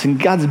doubts,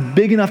 and God's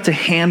big enough to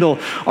handle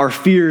our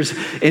fears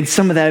and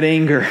some of that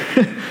anger.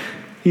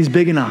 He's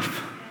big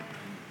enough.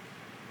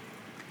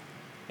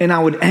 And I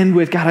would end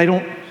with, God, I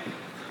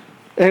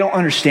don't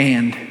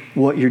understand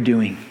what you're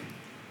doing,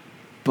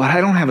 but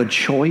I don't have a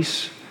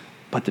choice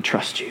but to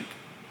trust you.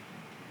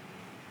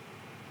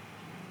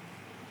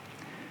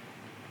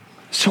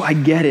 So I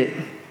get it.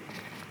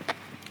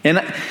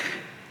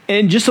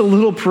 And just a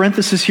little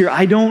parenthesis here,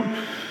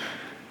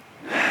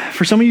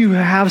 for some of you who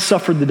have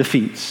suffered the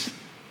defeats,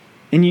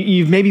 and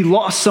you've maybe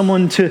lost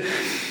someone to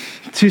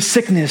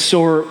sickness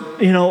or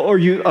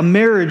a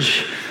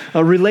marriage,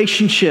 a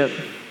relationship,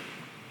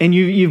 and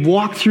you've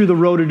walked through the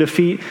road of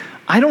defeat,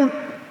 I don't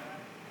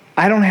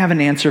have an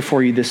answer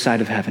for you this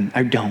side of heaven.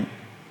 I don't.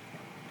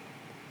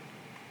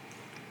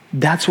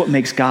 That's what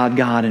makes God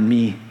God and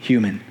me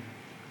human.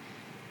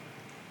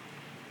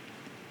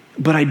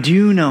 But I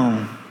do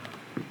know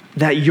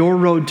that your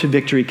road to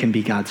victory can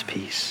be God's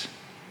peace.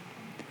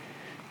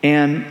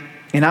 And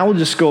I will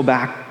just go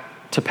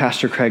back to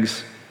Pastor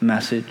Craig's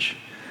message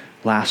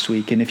last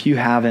week. And if you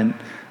haven't,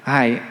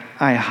 I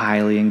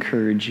highly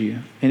encourage you.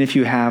 And if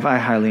you have, I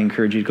highly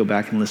encourage you to go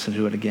back and listen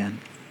to it again.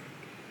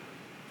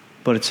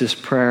 But it's this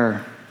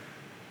prayer.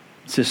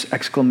 It's this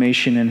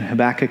exclamation in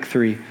Habakkuk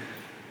 3.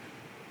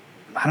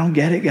 I don't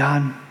get it,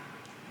 God.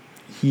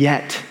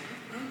 Yet.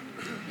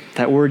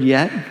 That word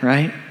yet,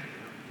 right?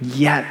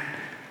 Yet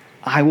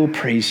I will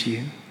praise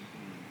you.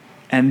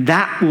 And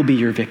that will be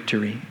your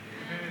victory.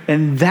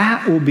 And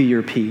that will be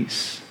your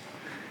peace.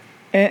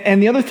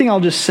 And the other thing I'll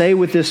just say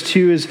with this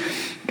too is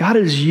God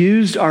has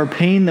used our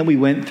pain that we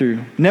went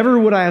through. Never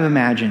would I have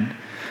imagined.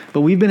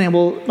 But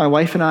my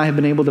wife and I have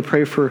been able to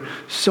pray for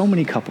so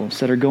many couples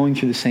that are going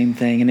through the same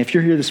thing. And if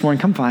you're here this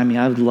morning, come find me.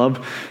 I would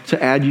love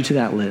to add you to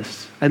that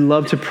list. I'd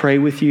love to pray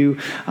with you.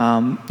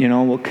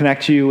 We'll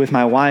connect you with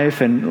my wife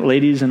and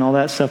ladies and all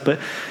that stuff. But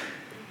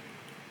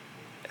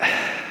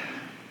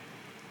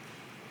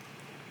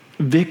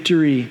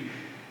victory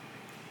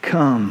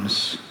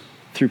comes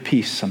through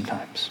peace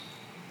sometimes.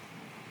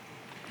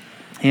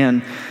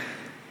 And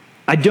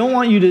I don't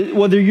want you to,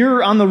 whether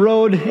you're on the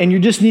road and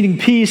you're just needing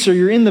peace or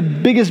you're in the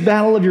biggest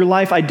battle of your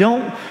life, I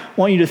don't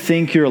want you to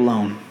think you're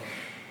alone.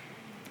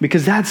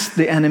 Because that's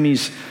the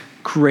enemy's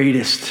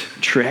greatest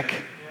trick.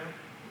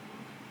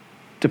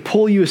 To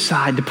pull you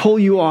aside, to pull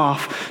you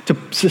off,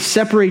 to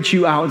separate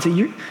you out and say,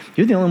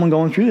 you're the only one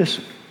going through this.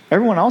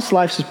 Everyone else's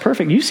life is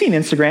perfect. You've seen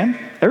Instagram.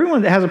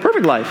 Everyone has a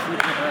perfect life.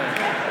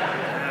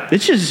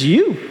 It's just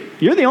you.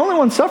 You're the only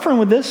one suffering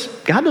with this.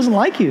 God doesn't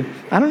like you.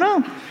 I don't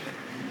know.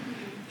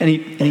 And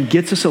he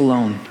gets us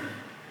alone.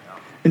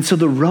 And so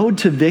the road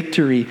to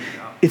victory,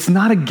 it's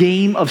not a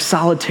game of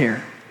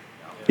solitaire.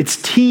 It's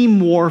team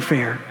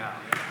warfare.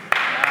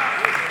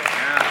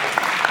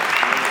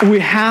 We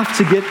have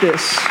to get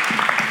this.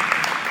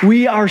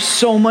 We are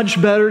so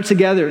much better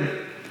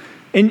together.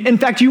 In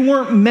fact, you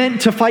weren't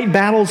meant to fight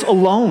battles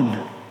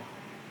alone.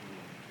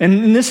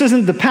 And this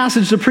isn't the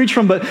passage to preach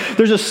from, but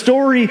there's a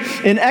story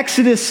in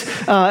Exodus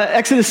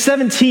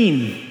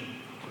 17.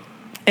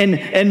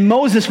 And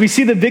Moses, we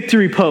see the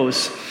victory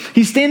pose.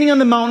 He's standing on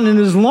the mountain, and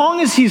as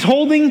long as he's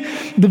holding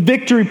the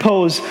victory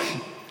pose,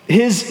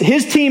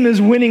 his team is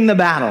winning the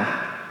battle.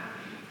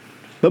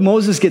 But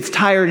Moses gets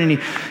tired, and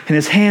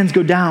his hands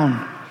go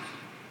down.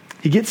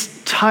 He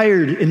gets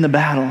tired in the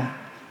battle.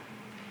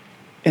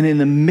 And in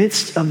the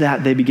midst of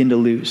that, they begin to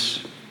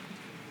lose.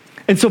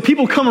 And so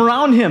people come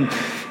around him.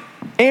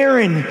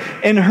 Aaron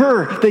and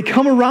Hur, they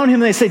come around him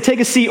and they say,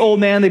 take a seat, old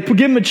man. They give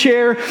him a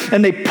chair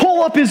and they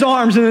pull up his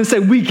arms and then say,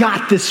 we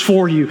got this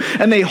for you.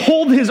 And they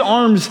hold his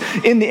arms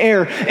in the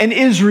air and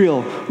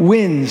Israel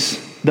wins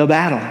the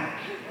battle.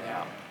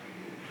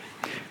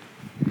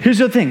 Here's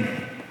the thing.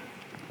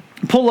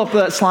 Pull up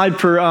that slide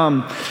for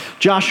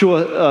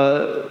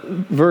Joshua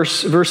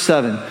verse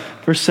 7.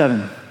 Verse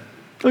 7.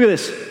 Look at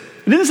this.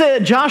 It didn't say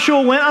that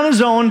Joshua went on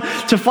his own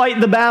to fight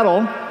the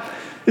battle.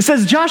 It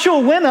says Joshua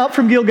went up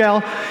from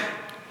Gilgal,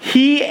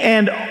 he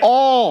and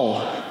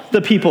all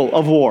the people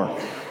of war,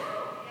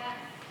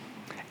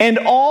 and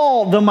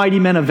all the mighty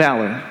men of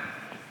valor.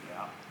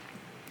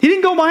 He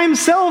didn't go by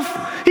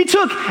himself. He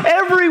took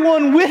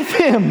everyone with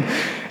him.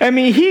 I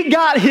mean, he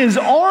got his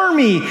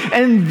army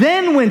and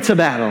then went to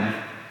battle.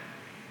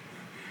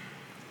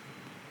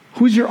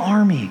 Who's your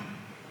army?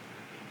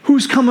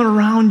 Who's coming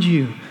around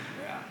you?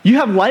 You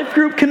have Life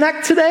Group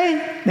Connect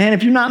today? Man,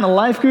 if you're not in a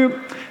Life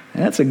Group,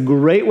 that's a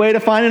great way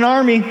to find an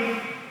army.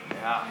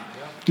 Yeah.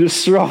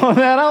 Just throwing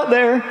that out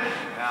there.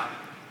 Yeah.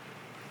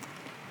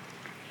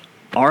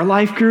 Our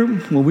Life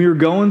Group, when we were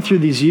going through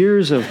these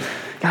years of,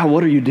 God,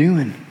 what are you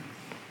doing?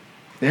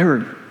 They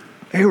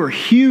were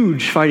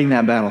huge fighting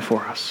that battle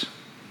for us.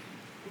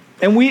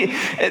 And they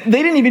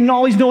didn't even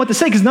always know what to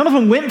say because none of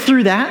them went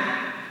through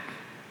that.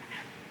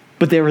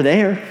 But they were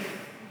there.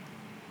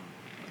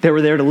 They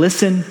were there to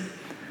listen.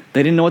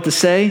 They didn't know what to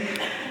say,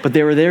 but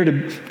they were there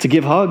to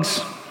give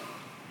hugs.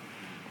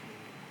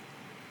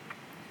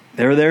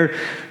 They were there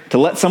to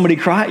let somebody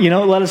cry,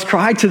 let us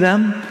cry to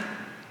them.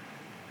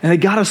 And they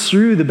got us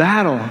through the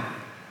battle.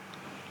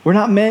 We're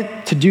not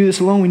meant to do this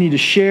alone. We need to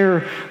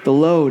share the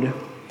load.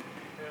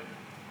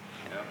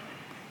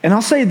 And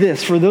I'll say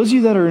this, for those of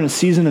you that are in a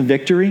season of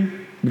victory,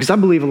 because I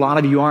believe a lot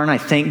of you are, and I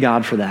thank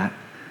God for that.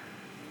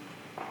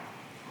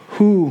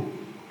 Who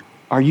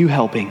are you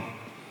helping?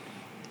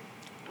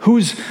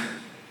 Who's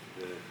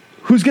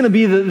going to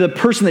be the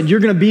person that you're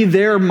going to be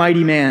their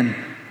mighty man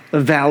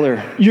of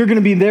valor? You're going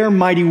to be their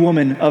mighty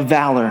woman of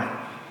valor. And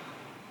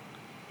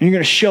you're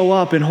going to show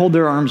up and hold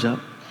their arms up.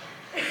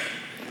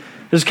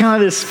 There's kind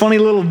of this funny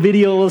little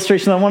video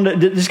illustration I wanted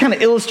to just kind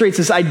of illustrates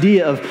this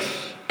idea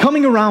of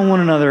coming around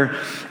one another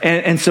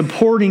and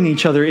supporting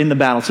each other in the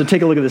battle. So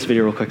take a look at this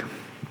video real quick.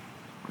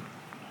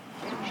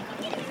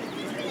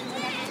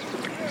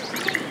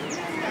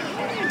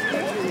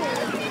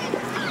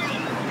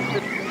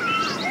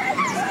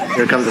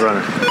 Here comes the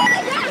runner.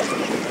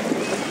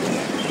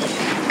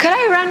 Could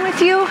I run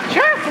with you?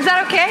 Sure. Is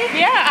that okay?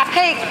 Yeah.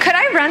 Hey, could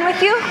I run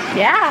with you?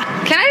 Yeah.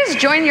 Can I just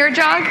join your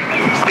jog?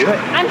 Let's do it.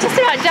 I'm just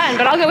about done,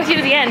 but I'll go with you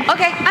to the end.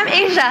 Okay, I'm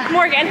Asia.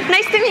 Morgan.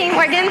 Nice to meet you,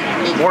 Morgan.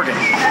 Morgan.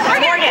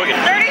 30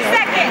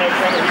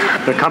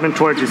 seconds. They're coming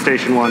towards you,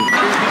 Station 1.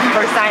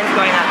 First sign's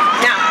going up.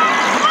 Now.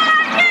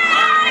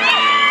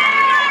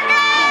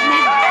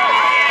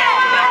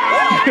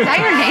 Is that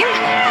your name?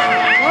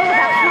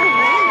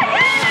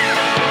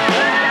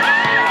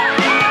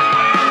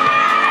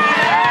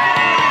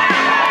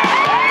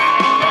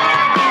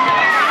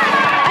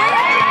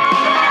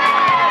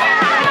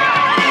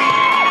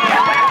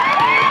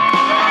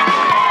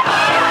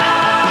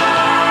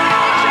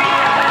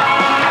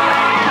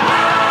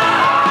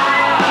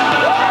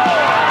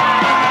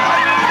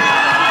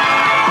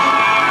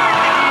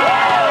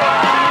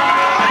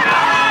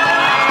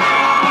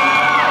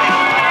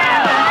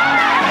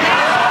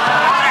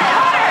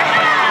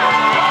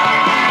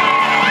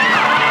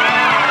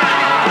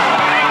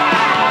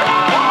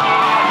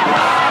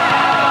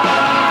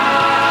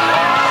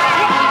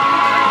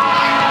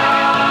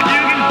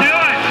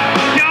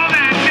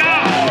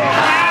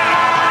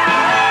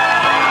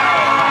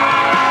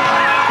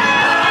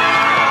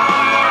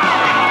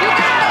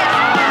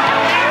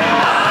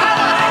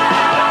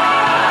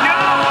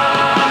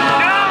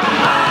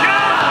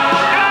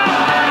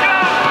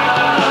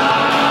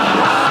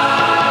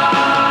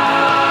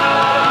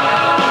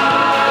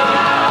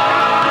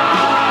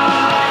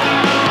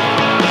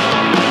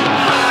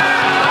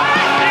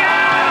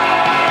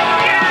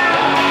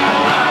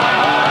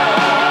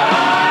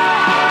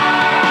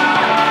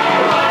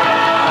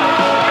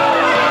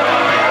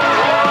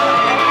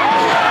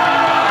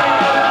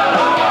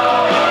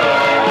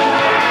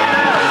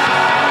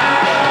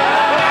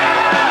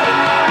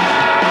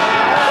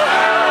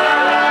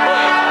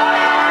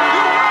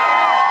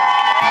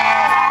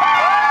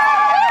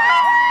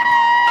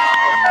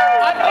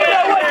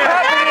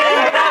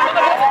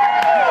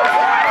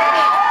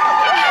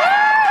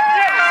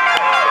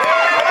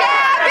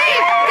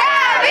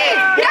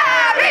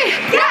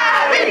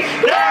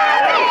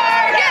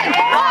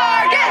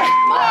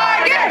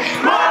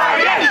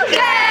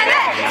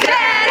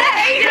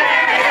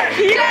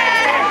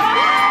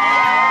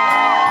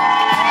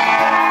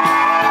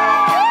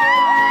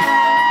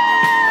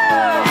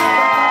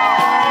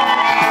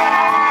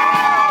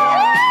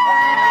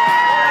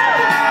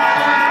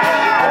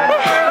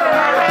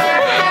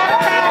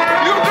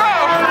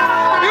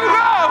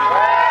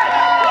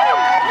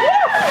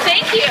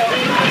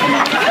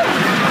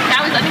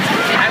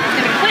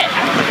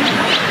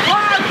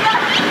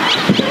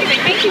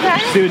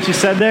 See what you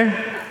said there?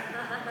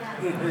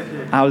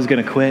 I was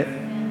going to quit.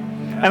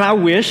 And I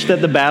wish that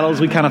the battles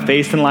we kind of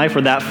faced in life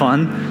were that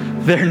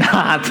fun. They're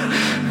not.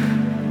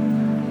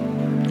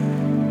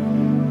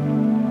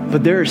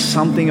 But there is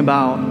something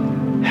about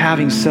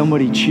having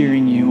somebody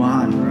cheering you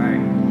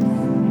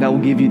on that will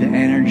give you the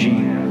energy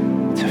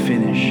to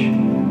finish.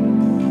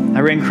 I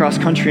ran cross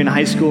country in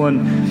high school,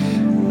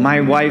 and my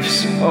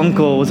wife's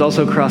uncle was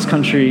also a cross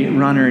country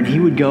runner, and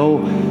he would go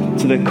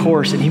to the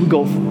course, and he would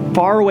go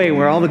far away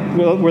where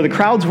the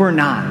crowds were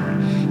not.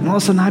 And all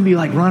of a sudden I'd be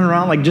like running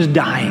around like just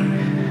dying.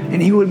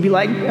 And he would be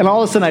like, and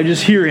all of a sudden I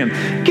just hear him,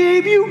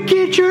 Gabe, you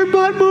get your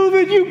butt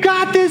moving. You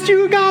got this,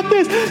 you got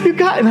this, you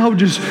got, and I would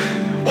just,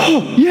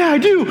 oh yeah, I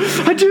do.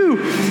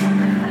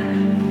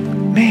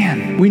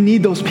 Man, we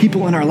need those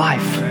people in our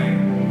life.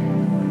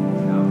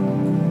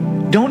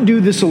 Don't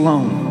do this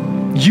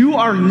alone. You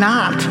are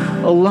not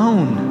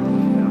alone.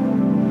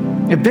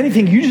 If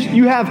anything,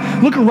 you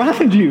have, look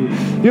around you.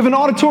 You have an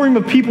auditorium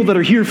of people that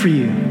are here for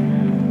you.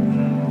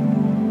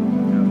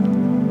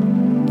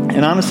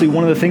 And honestly,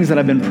 one of the things that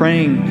I've been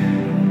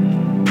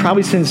praying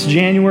probably since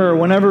January or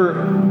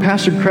whenever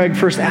Pastor Craig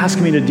first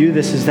asked me to do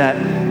this is that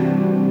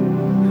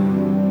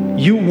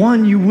you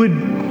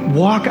would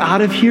walk out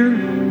of here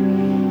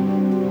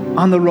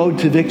on the road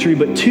to victory,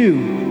 but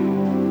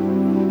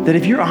two, that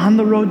if you're on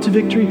the road to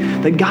victory,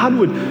 that God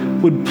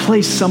would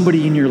place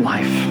somebody in your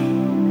life.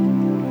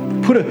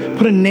 Put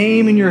a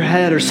name in your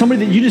head or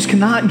somebody that you just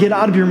cannot get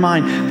out of your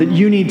mind that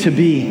you need to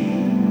be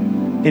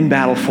in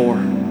battle for.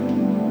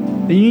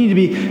 That you need to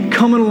be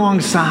coming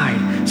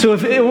alongside. So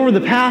if over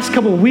the past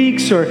couple of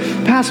weeks or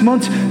past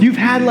months, you've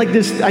had like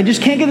this, I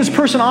just can't get this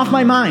person off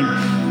my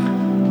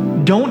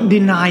mind. Don't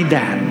deny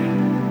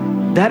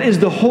that. That is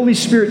the Holy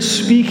Spirit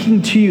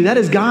speaking to you. That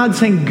is God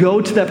saying,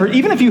 go to that person.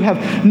 Even if you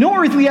have no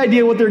earthly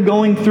idea what they're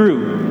going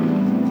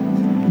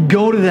through,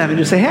 go to them and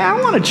just say, hey, I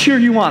want to cheer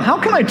you on. How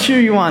can I cheer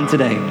you on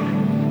today?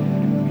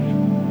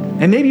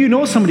 And maybe you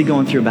know somebody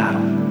going through a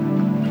battle.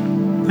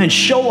 And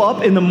show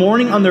up in the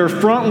morning on their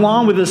front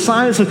lawn with a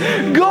sign that says,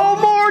 go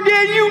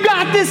Morgan, you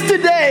got this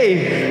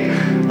today.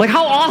 Like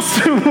how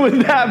awesome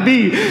would that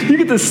be? You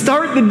get to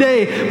start the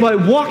day by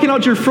walking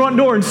out your front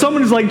door and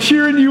someone's like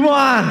cheering you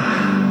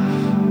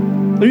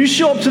on. Or you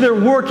show up to their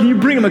work and you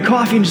bring them a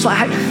coffee and just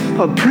like,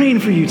 I'm praying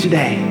for you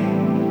today.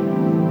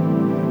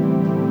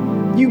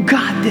 You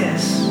got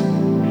this.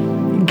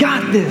 You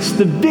got this.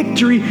 The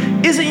victory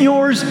isn't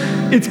yours,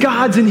 it's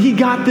God's, and He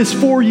got this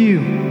for you.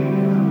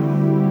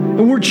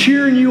 And we're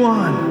cheering you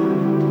on.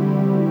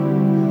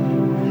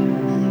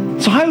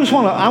 So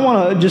I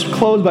want to just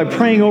close by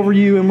praying over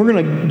you, and we're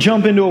going to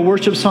jump into a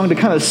worship song to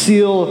kind of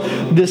seal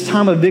this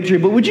time of victory.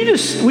 But would you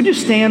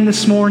stand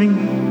this morning?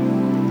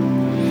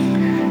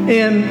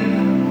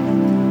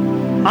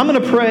 And I'm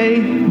going to pray,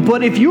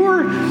 but if you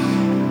are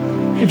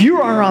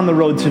on the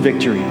road to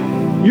victory,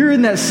 you're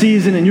in that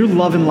season and you're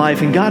loving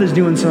life and God is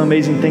doing some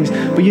amazing things,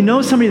 but you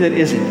know somebody that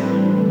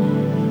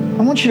isn't,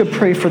 I want you to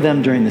pray for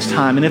them during this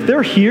time. And if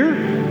they're here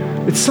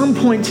at some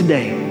point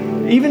today,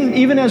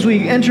 even as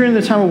we enter into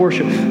the time of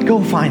worship,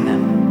 go find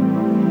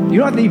them. You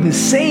don't have to even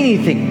say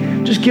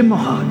anything. Just give them a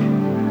hug.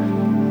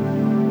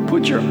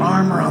 Put your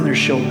arm around their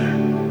shoulder.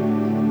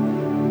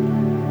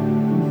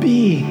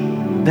 Be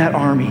that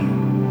army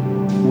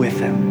with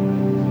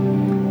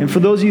them. And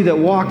for those of you that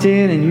walked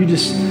in and you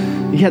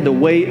had the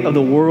weight of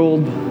the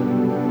world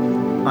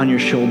on your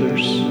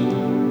shoulders,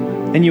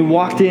 and you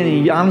walked in and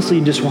you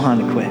just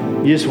wanted to quit.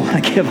 You just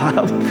want to give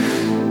up.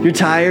 You're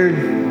tired.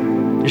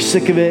 You're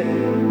sick of it.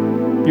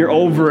 You're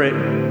over it.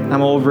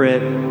 I'm over it.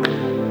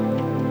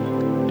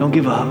 Don't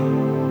give up.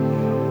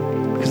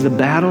 Because the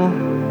battle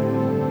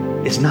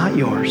is not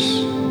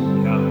yours.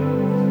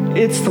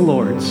 It's the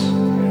Lord's.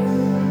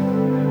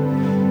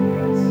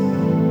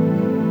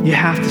 You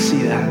have to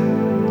see that.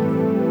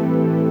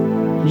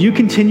 You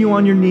continue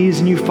on your knees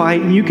and you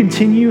fight and you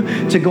continue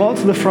to go out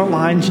to the front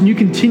lines and you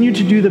continue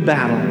to do the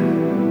battle.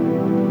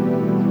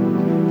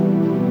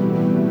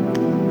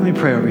 Let me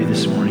pray over you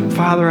this morning.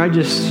 Father, I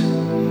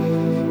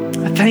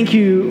thank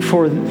you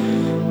for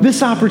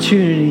this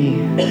opportunity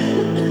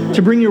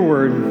to bring your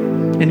word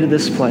into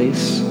this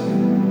place.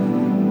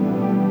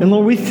 And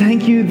Lord, we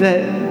thank you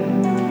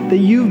that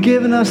you've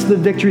given us the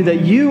victory,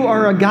 that you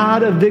are a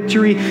God of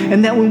victory,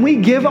 and that when we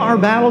give our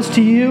battles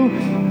to you,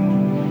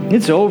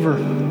 it's over.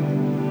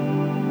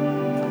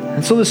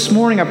 And so this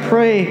morning I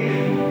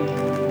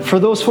pray for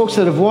those folks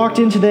that have walked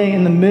in today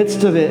in the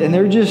midst of it, and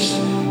they're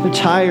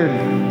tired.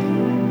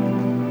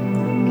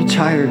 They're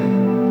tired.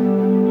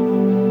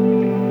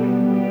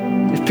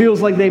 It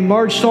feels like they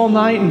marched all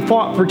night and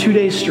fought for 2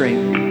 days straight.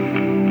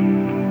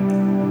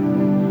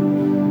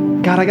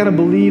 God, I got to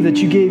believe that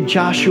you gave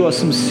Joshua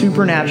some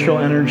supernatural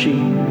energy,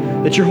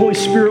 that your Holy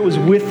Spirit was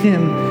with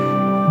him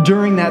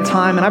during that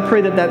time. And I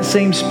pray that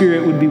same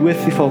Spirit would be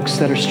with the folks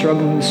that are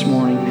struggling this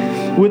morning,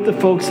 with the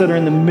folks that are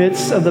in the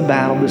midst of the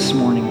battle this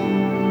morning.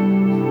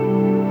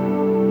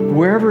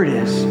 Wherever it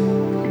is.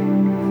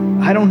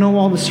 I don't know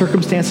all the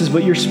circumstances,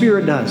 but your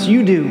Spirit does.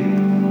 You do.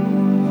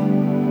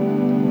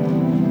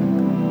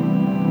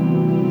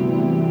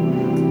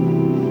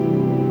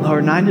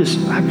 Lord, and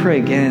I pray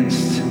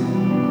against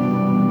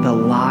the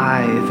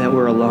lie that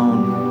we're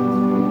alone.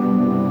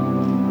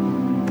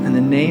 In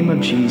the name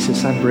of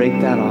Jesus, I break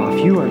that off.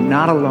 You are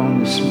not alone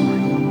this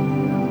morning.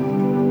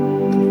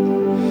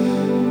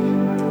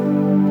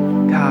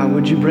 God,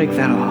 would you break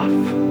that off?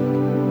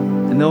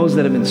 And those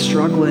that have been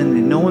struggling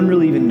and no one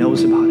really even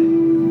knows about it,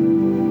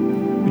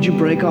 would you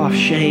break off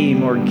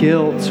shame or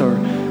guilt or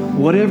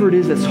whatever it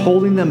is that's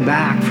holding them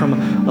back from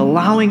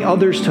allowing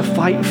others to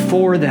fight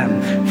for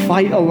them,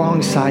 fight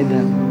alongside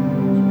them.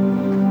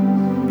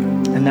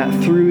 And that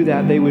through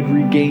that they would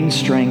regain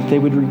strength, they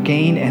would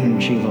regain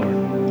energy,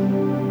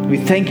 Lord. We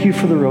thank you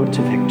for the road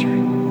to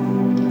victory.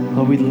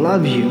 Lord, we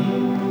love you.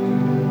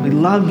 We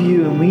love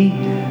you, and we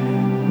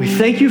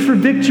thank you for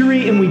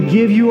victory, and we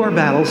give you our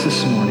battles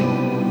this morning.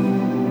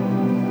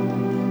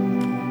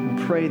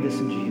 We pray this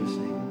in Jesus' name.